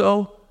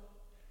also,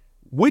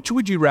 which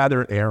would you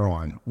rather err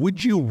on?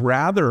 Would you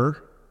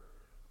rather,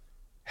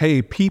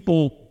 hey,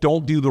 people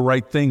don't do the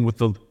right thing with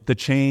the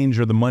change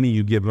or the money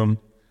you give them,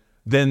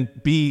 than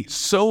be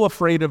so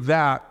afraid of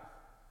that?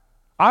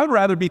 I'd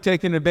rather be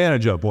taken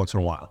advantage of once in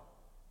a while.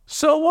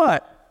 So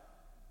what?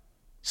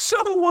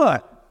 So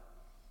what?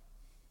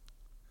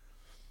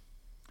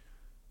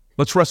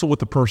 Let's wrestle with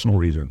the personal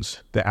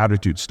reasons, the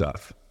attitude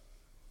stuff.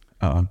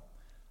 How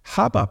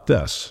about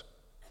this?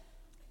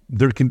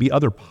 There can be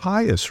other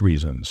pious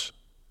reasons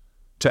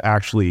to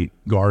actually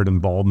guard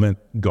involvement,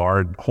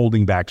 guard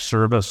holding back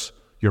service,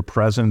 your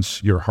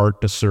presence, your heart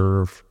to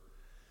serve.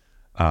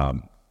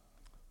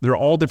 There are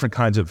all different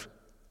kinds of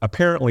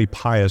apparently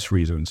pious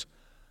reasons.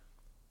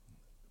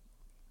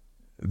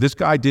 This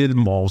guy did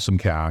involve some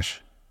cash.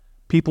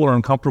 People are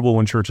uncomfortable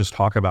when churches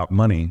talk about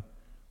money.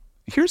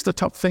 Here's the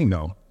tough thing,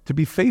 though. To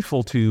be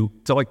faithful to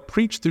like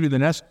preach through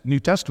the New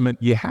Testament,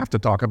 you have to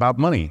talk about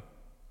money.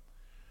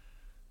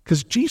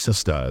 Because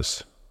Jesus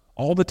does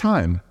all the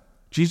time.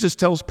 Jesus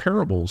tells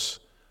parables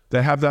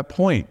that have that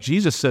point.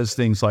 Jesus says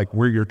things like,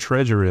 where your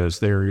treasure is,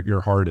 there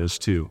your heart is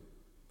too.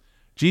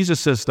 Jesus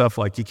says stuff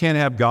like, you can't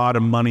have God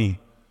and money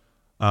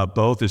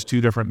both as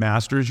two different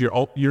masters.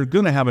 You're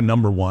going to have a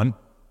number one.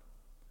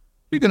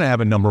 You're going to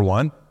have a number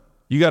one.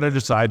 You got to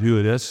decide who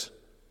it is.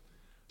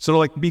 So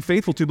like, be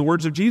faithful to the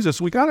words of Jesus.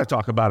 We got to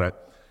talk about it.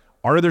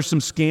 Are there some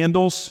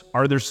scandals?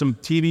 Are there some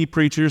TV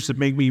preachers that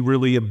make me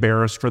really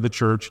embarrassed for the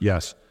church?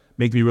 Yes.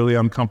 Make me really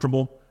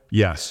uncomfortable?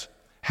 Yes.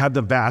 Have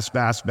the vast,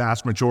 vast,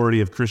 vast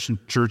majority of Christian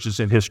churches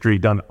in history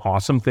done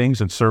awesome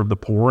things and served the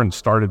poor and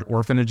started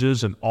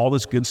orphanages and all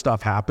this good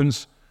stuff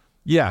happens?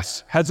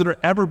 Yes. Has there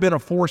ever been a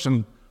force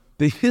in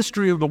the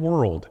history of the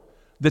world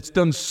that's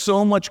done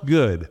so much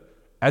good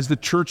as the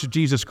Church of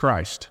Jesus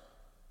Christ?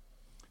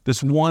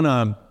 This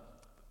one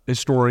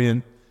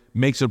historian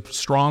makes a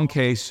strong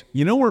case.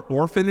 You know where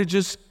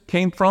orphanages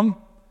came from?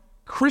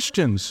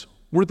 Christians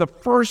were the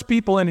first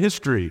people in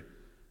history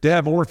to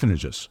have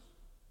orphanages.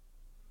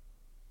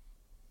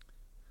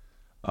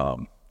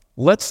 The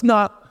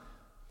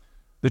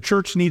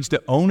church needs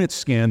to own its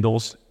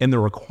scandals, and the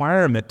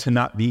requirement to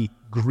not be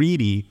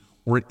greedy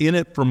or in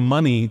it for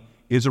money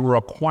is a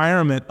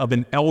requirement of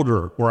an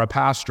elder or a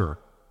pastor.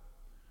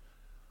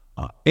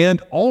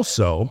 And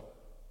also,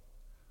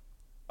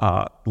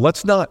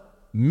 let's not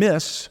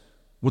miss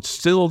what's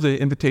still the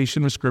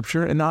invitation of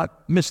Scripture and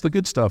not miss the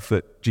good stuff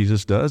that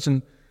Jesus does.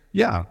 And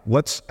yeah,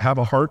 let's have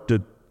a heart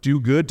to do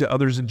good to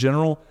others in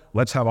general.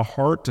 Let's have a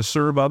heart to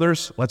serve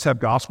others. Let's have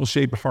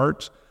gospel-shaped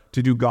hearts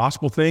to do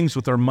gospel things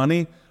with our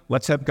money.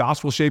 Let's have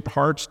gospel-shaped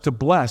hearts to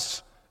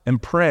bless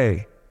and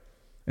pray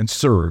and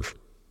serve.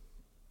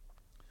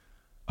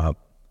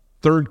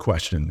 Third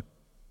question,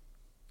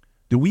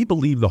 do we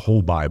believe the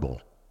whole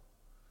Bible?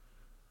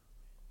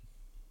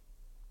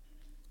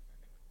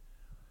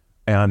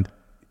 And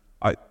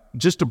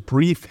just a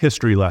brief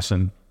history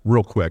lesson,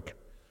 real quick.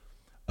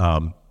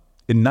 In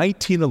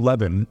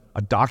 1911,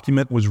 a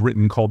document was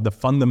written called The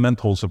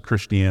Fundamentals of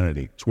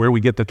Christianity. It's where we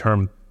get the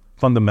term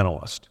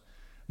fundamentalist.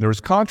 There was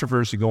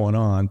controversy going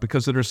on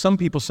because there are some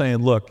people saying,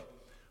 look,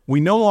 we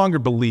no longer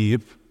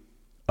believe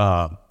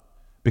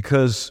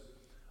because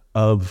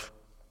of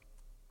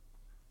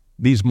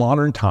these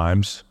modern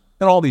times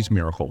and all these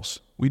miracles.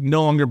 We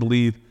no longer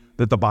believe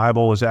that the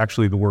Bible is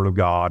actually the Word of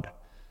God.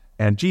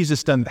 And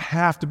Jesus doesn't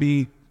have to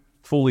be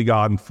fully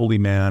God and fully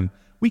man.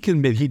 We can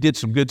admit he did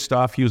some good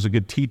stuff. He was a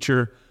good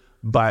teacher.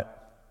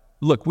 But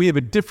look, we have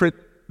a different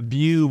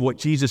view of what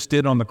Jesus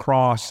did on the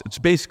cross. It's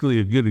basically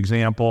a good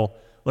example.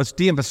 Let's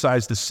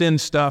de-emphasize the sin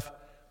stuff.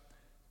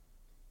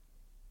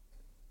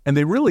 And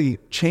they really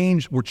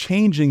were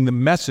changing the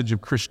message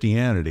of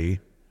Christianity,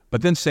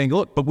 but then saying,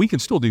 look, but we can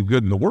still do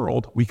good in the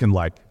world. We can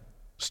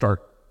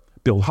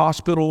build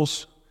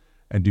hospitals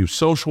and do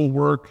social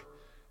work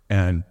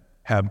and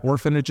have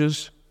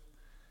orphanages.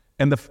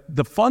 And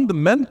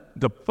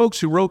the folks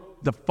who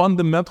wrote the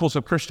fundamentals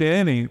of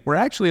Christianity were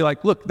actually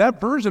like, look,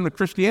 that version of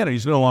Christianity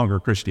is no longer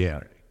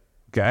Christianity.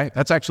 Okay?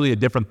 That's actually a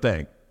different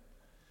thing.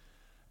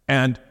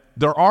 And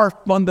there are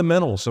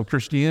fundamentals of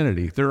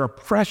Christianity. There are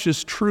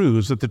precious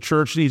truths that the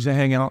church needs to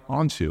hang out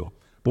onto.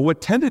 But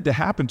what tended to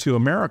happen to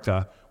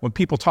America when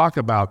people talk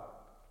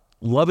about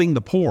loving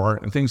the poor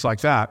and things like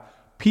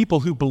that,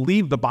 people who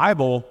believe the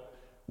Bible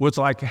was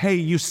like, hey,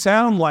 you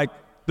sound like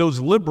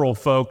those liberal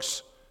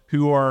folks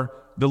who are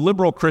the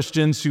liberal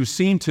Christians who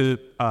seem to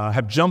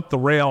have jumped the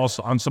rails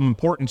on some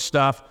important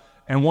stuff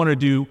and want to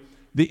do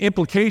the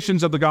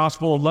implications of the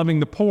gospel of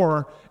loving the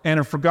poor and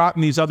have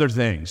forgotten these other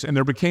things. And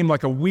there became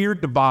like a weird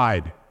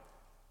divide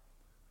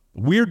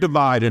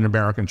in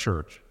American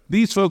church.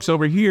 These folks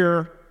over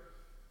here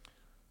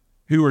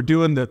who are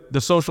doing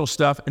the social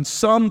stuff, and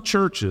some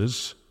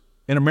churches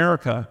in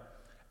America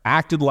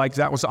acted like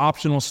that was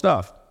optional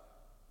stuff.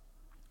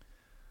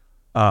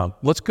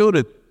 Let's go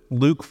to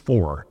Luke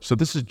 4. So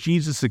this is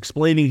Jesus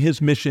explaining his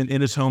mission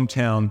in his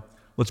hometown.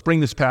 Let's bring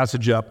this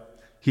passage up.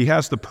 He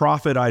has the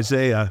prophet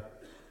Isaiah,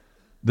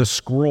 the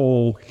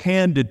scroll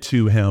handed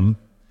to him,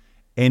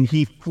 and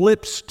he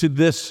flips to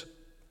this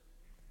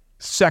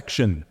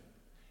section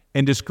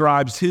and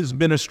describes his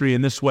ministry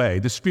in this way.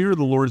 The Spirit of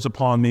the Lord is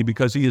upon me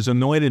because he has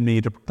anointed me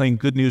to proclaim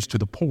good news to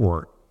the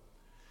poor.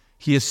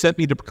 He has sent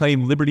me to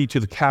proclaim liberty to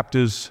the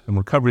captives and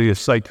recovery of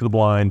sight to the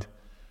blind,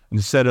 and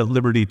to set at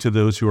liberty to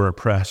those who are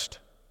oppressed,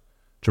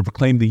 to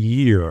proclaim the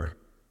year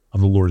of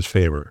the Lord's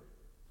favor.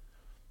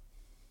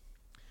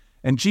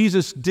 And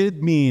Jesus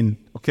did mean,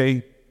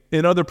 okay,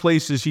 in other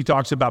places he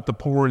talks about the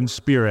poor in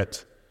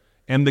spirit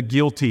and the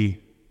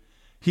guilty.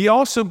 He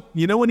also,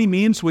 you know what he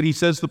means when he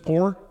says the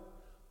poor?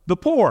 The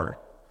poor.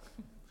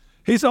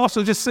 He's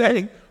also just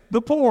saying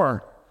the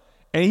poor.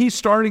 And he's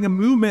starting a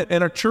movement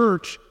in a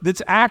church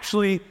that's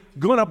actually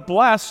going to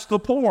bless the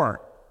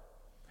poor.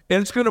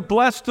 And it's going to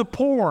bless the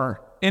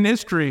poor in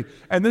history.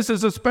 And this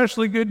is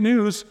especially good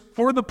news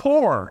for the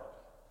poor.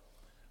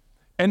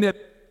 And to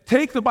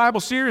take the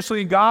Bible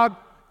seriously,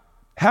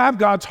 have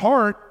God's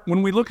heart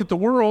when we look at the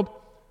world,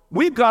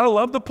 we've got to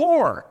love the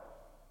poor.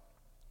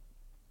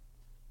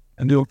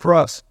 And do it for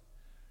us.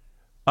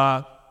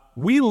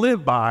 We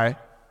live by,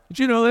 did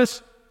you know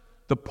this?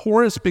 The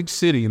poorest big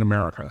city in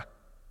America.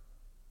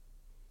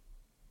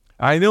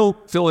 I know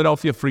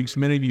Philadelphia freaks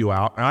many of you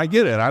out, and I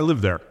get it. I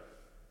live there.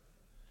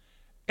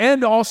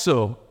 And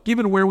also,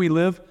 given where we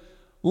live,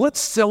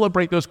 let's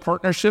celebrate those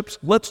partnerships.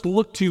 Let's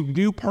look to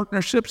new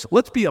partnerships.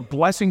 Let's be a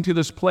blessing to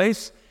this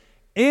place.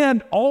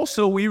 And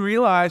also, we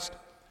realized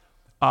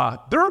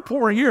there are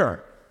poor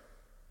here.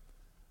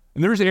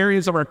 And there's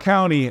areas of our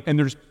county, and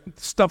there's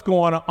stuff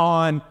going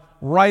on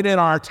right in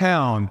our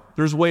town.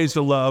 There's ways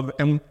to love,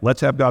 and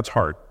let's have God's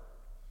heart.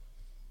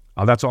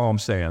 That's all I'm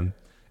saying.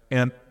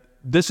 And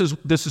this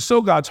is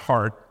so God's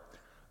heart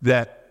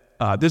that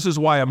this is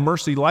why a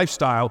mercy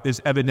lifestyle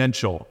is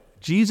evidential.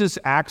 Jesus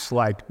acts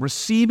like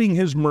receiving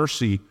his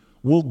mercy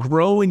will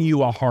grow in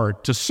you a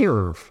heart to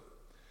serve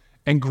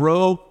and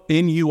grow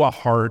in you a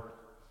heart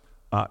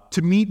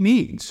to meet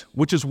needs,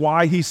 which is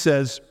why he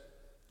says,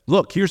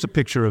 look, here's a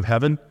picture of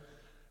heaven.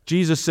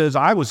 Jesus says,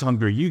 I was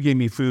hungry, you gave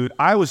me food.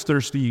 I was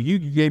thirsty, you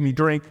gave me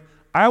drink.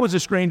 I was a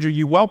stranger,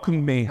 you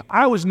welcomed me.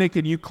 I was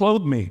naked, you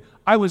clothed me.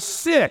 I was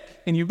sick,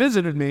 and you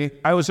visited me.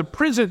 I was in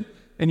prison,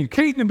 and you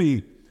came to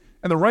me.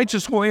 And the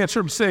righteous will answer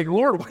him, saying,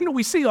 Lord, when did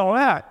we see all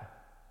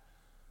that?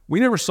 We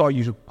never saw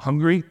you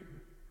hungry,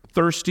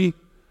 thirsty.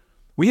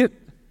 And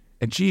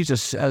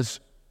Jesus says,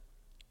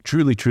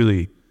 truly,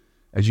 truly,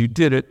 as you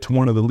did it to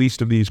one of the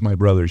least of these, my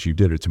brothers, you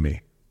did it to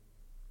me.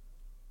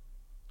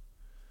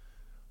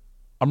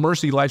 A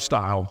mercy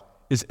lifestyle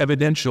is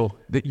evidential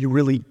that you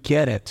really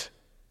get it.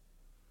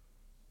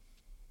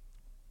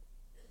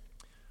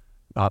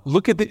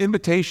 Look at the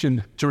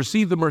invitation to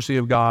receive the mercy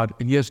of God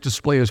and yes,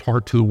 display his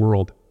heart to the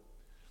world.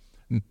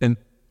 And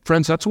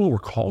friends, that's what we're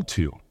called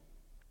to.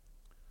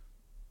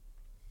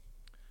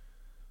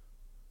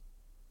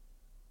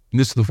 And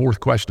this is the fourth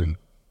question.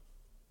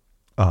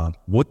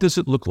 What does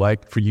it look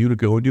like for you to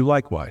go and do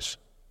likewise?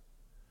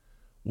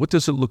 What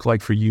does it look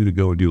like for you to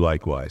go and do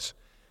likewise?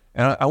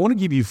 And I want to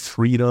give you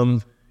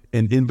freedom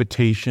and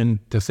invitation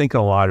to think in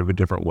a lot of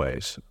different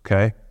ways,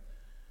 okay?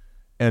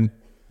 And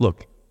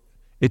look,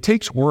 it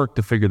takes work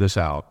to figure this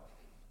out.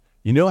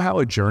 You know how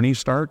a journey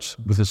starts?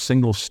 With a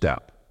single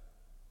step.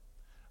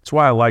 That's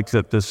why I like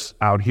that this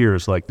out here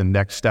is like the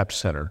next step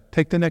center.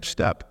 Take the next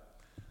step.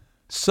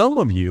 Some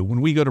of you,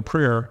 when we go to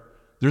prayer,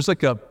 there's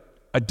like a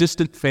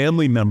distant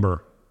family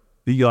member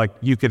that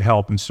you could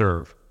help and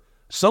serve.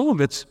 Some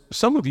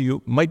of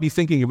you might be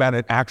thinking about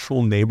an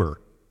actual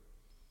neighbor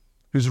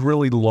who's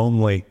really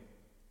lonely.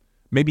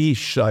 Maybe he's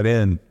shut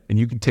in and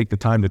you can take the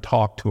time to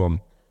talk to him.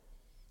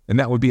 And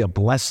that would be a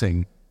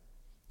blessing.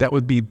 That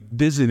would be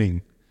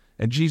visiting.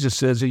 And Jesus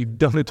says, you've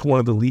done it to one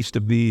of the least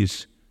of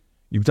these.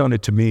 You've done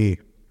it to me.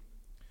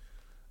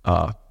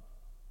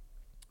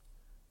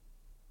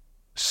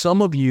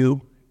 Some of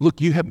you, look,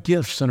 you have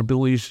gifts and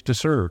abilities to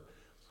serve.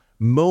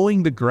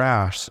 Mowing the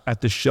grass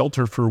at the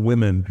shelter for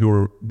women who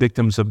are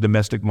victims of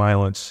domestic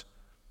violence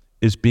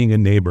is being a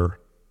neighbor.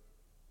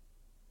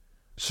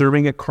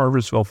 Serving at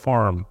Carversville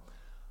Farm,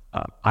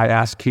 I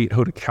asked Kate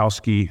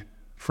Hodakowski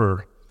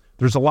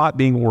there's a lot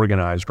being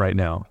organized right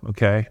now,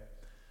 okay?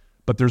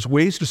 But there's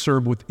ways to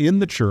serve within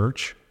the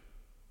church,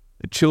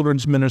 the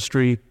children's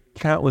ministry,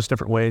 countless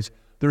different ways.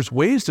 There's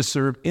ways to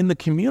serve in the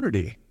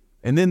community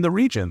and in the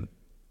region.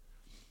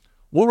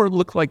 What would it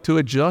look like to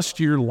adjust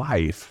your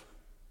life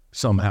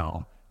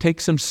somehow? Take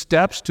some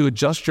steps to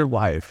adjust your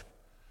life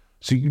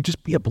so you can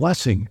just be a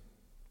blessing.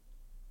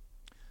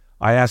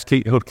 I asked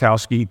Kate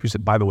Hodakowski, who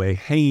said, by the way,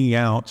 hanging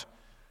out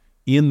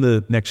in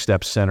the Next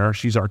Step Center.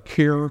 She's our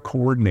care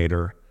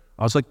coordinator.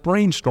 I was like,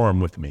 brainstorm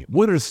with me.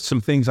 What are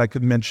some things I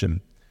could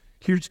mention?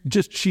 She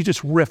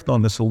just riffed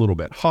on this a little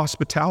bit.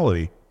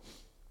 Hospitality.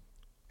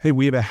 Hey,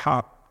 we have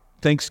a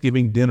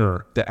Thanksgiving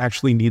dinner that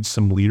actually needs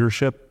some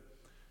leadership.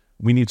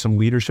 We need some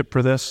leadership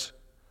for this.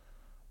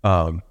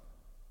 We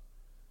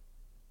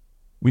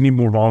need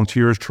more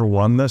volunteers to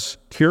run this.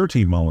 Care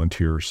team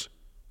volunteers.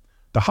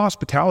 The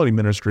hospitality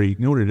ministry, you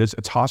know what it is?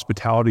 It's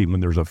hospitality when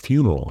there's a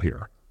funeral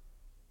here.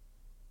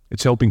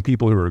 It's helping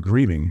people who are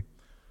grieving.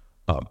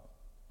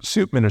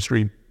 Soup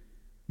ministry,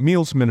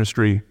 meals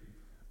ministry,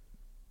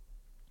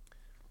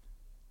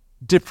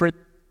 different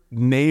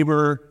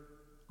neighbor,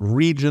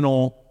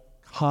 regional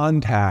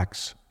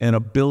contacts and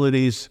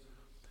abilities.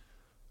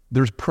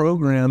 There's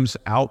programs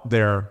out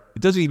there.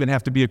 It doesn't even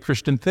have to be a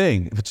Christian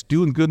thing. If it's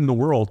doing good in the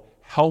world,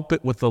 help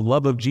it with the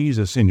love of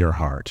Jesus in your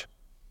heart.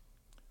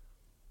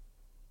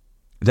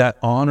 That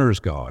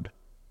honors God.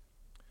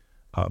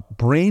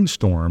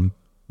 Brainstorm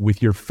with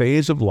your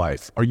phase of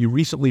life. Are you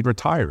recently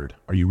retired?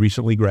 Are you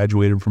recently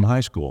graduated from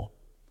high school?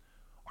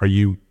 Are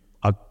you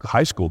a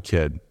high school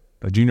kid,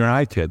 a junior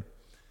high kid?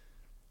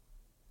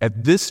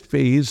 At this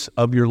phase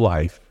of your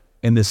life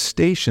and this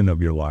station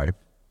of your life,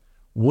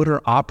 what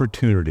are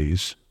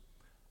opportunities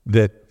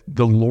that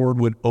the Lord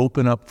would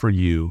open up for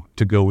you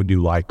to go and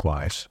do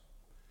likewise?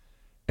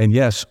 And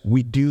yes,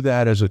 we do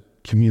that as a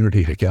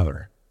community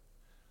together.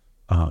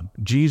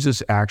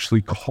 Jesus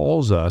actually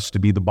calls us to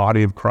be the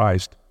body of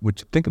Christ,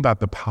 which, think about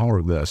the power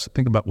of this.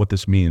 Think about what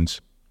this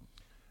means.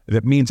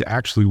 That means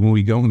actually when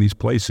we go in these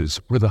places,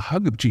 we're the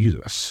hug of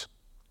Jesus.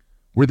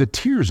 We're the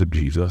tears of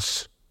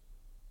Jesus.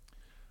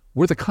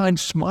 We're the kind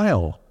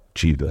smile of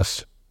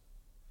Jesus.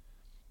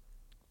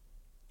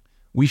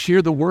 We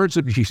share the words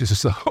of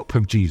Jesus, the hope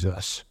of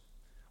Jesus.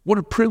 What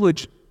a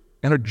privilege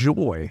and a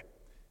joy.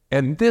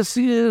 And this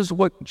is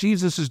what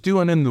Jesus is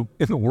doing in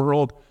the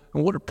world.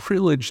 And what a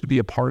privilege to be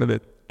a part of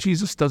it.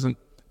 Jesus doesn't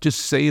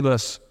just save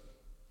us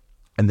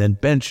and then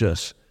bench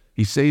us.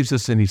 He saves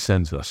us and he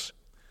sends us.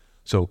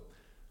 So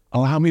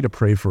allow me to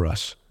pray for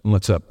us. And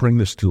let's bring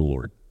this to the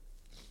Lord.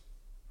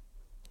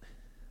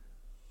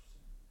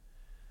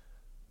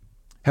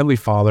 Heavenly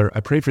Father,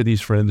 I pray for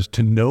these friends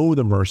to know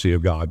the mercy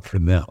of God for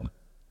them.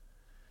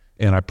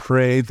 And I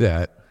pray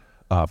that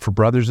for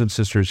brothers and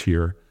sisters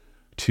here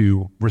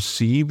to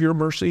receive your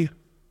mercy,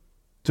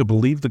 to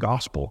believe the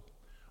gospel.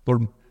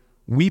 Lord,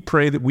 we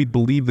pray that we'd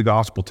believe the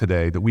gospel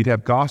today, that we'd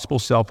have gospel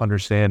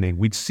self-understanding.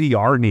 We'd see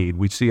our need.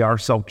 We'd see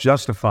ourselves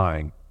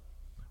justifying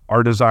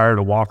our desire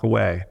to walk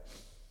away.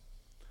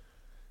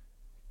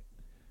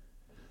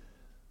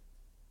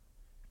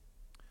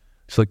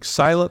 It's like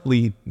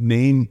silently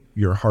name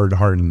your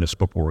hard-heartedness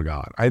before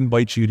God. I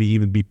invite you to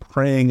even be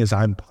praying as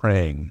I'm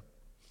praying.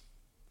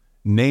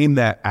 Name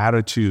that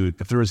attitude.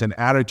 If there is an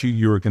attitude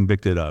you are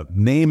convicted of,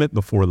 name it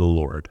before the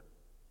Lord.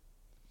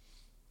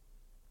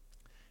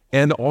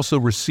 And also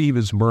receive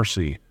his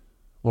mercy.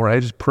 Lord, I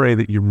just pray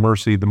that your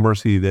mercy, the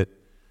mercy that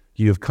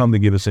you have come to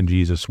give us in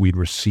Jesus, we'd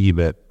receive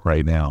it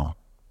right now.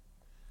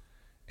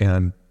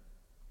 And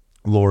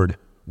Lord,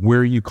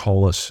 where you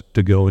call us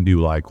to go and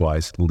do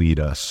likewise, lead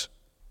us.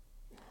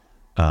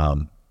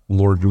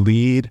 Lord,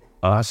 lead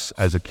us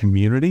as a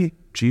community.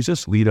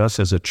 Jesus, lead us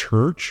as a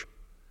church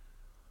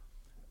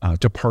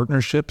to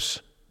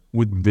partnerships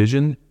with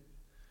vision.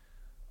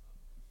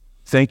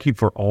 Thank you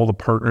for all the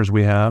partners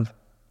we have.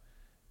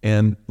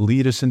 And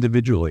lead us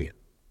individually.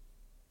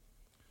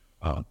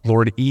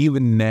 Lord,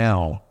 even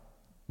now,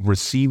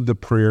 receive the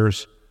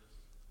prayers.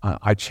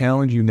 I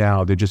challenge you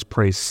now to just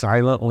pray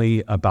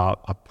silently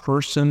about a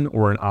person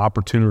or an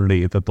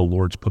opportunity that the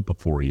Lord's put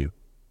before you.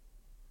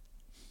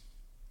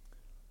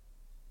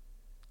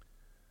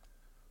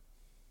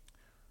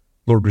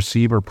 Lord,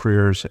 receive our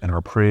prayers and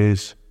our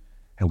praise,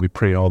 and we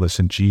pray all this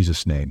in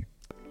Jesus' name.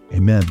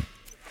 Amen.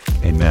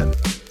 Amen.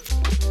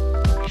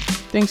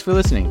 Thanks for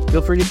listening.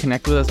 Feel free to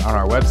connect with us on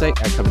our website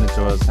at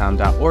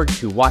covenantsoilsound.org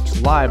to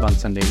watch live on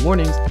Sunday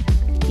mornings.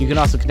 You can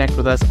also connect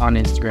with us on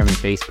Instagram and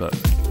Facebook.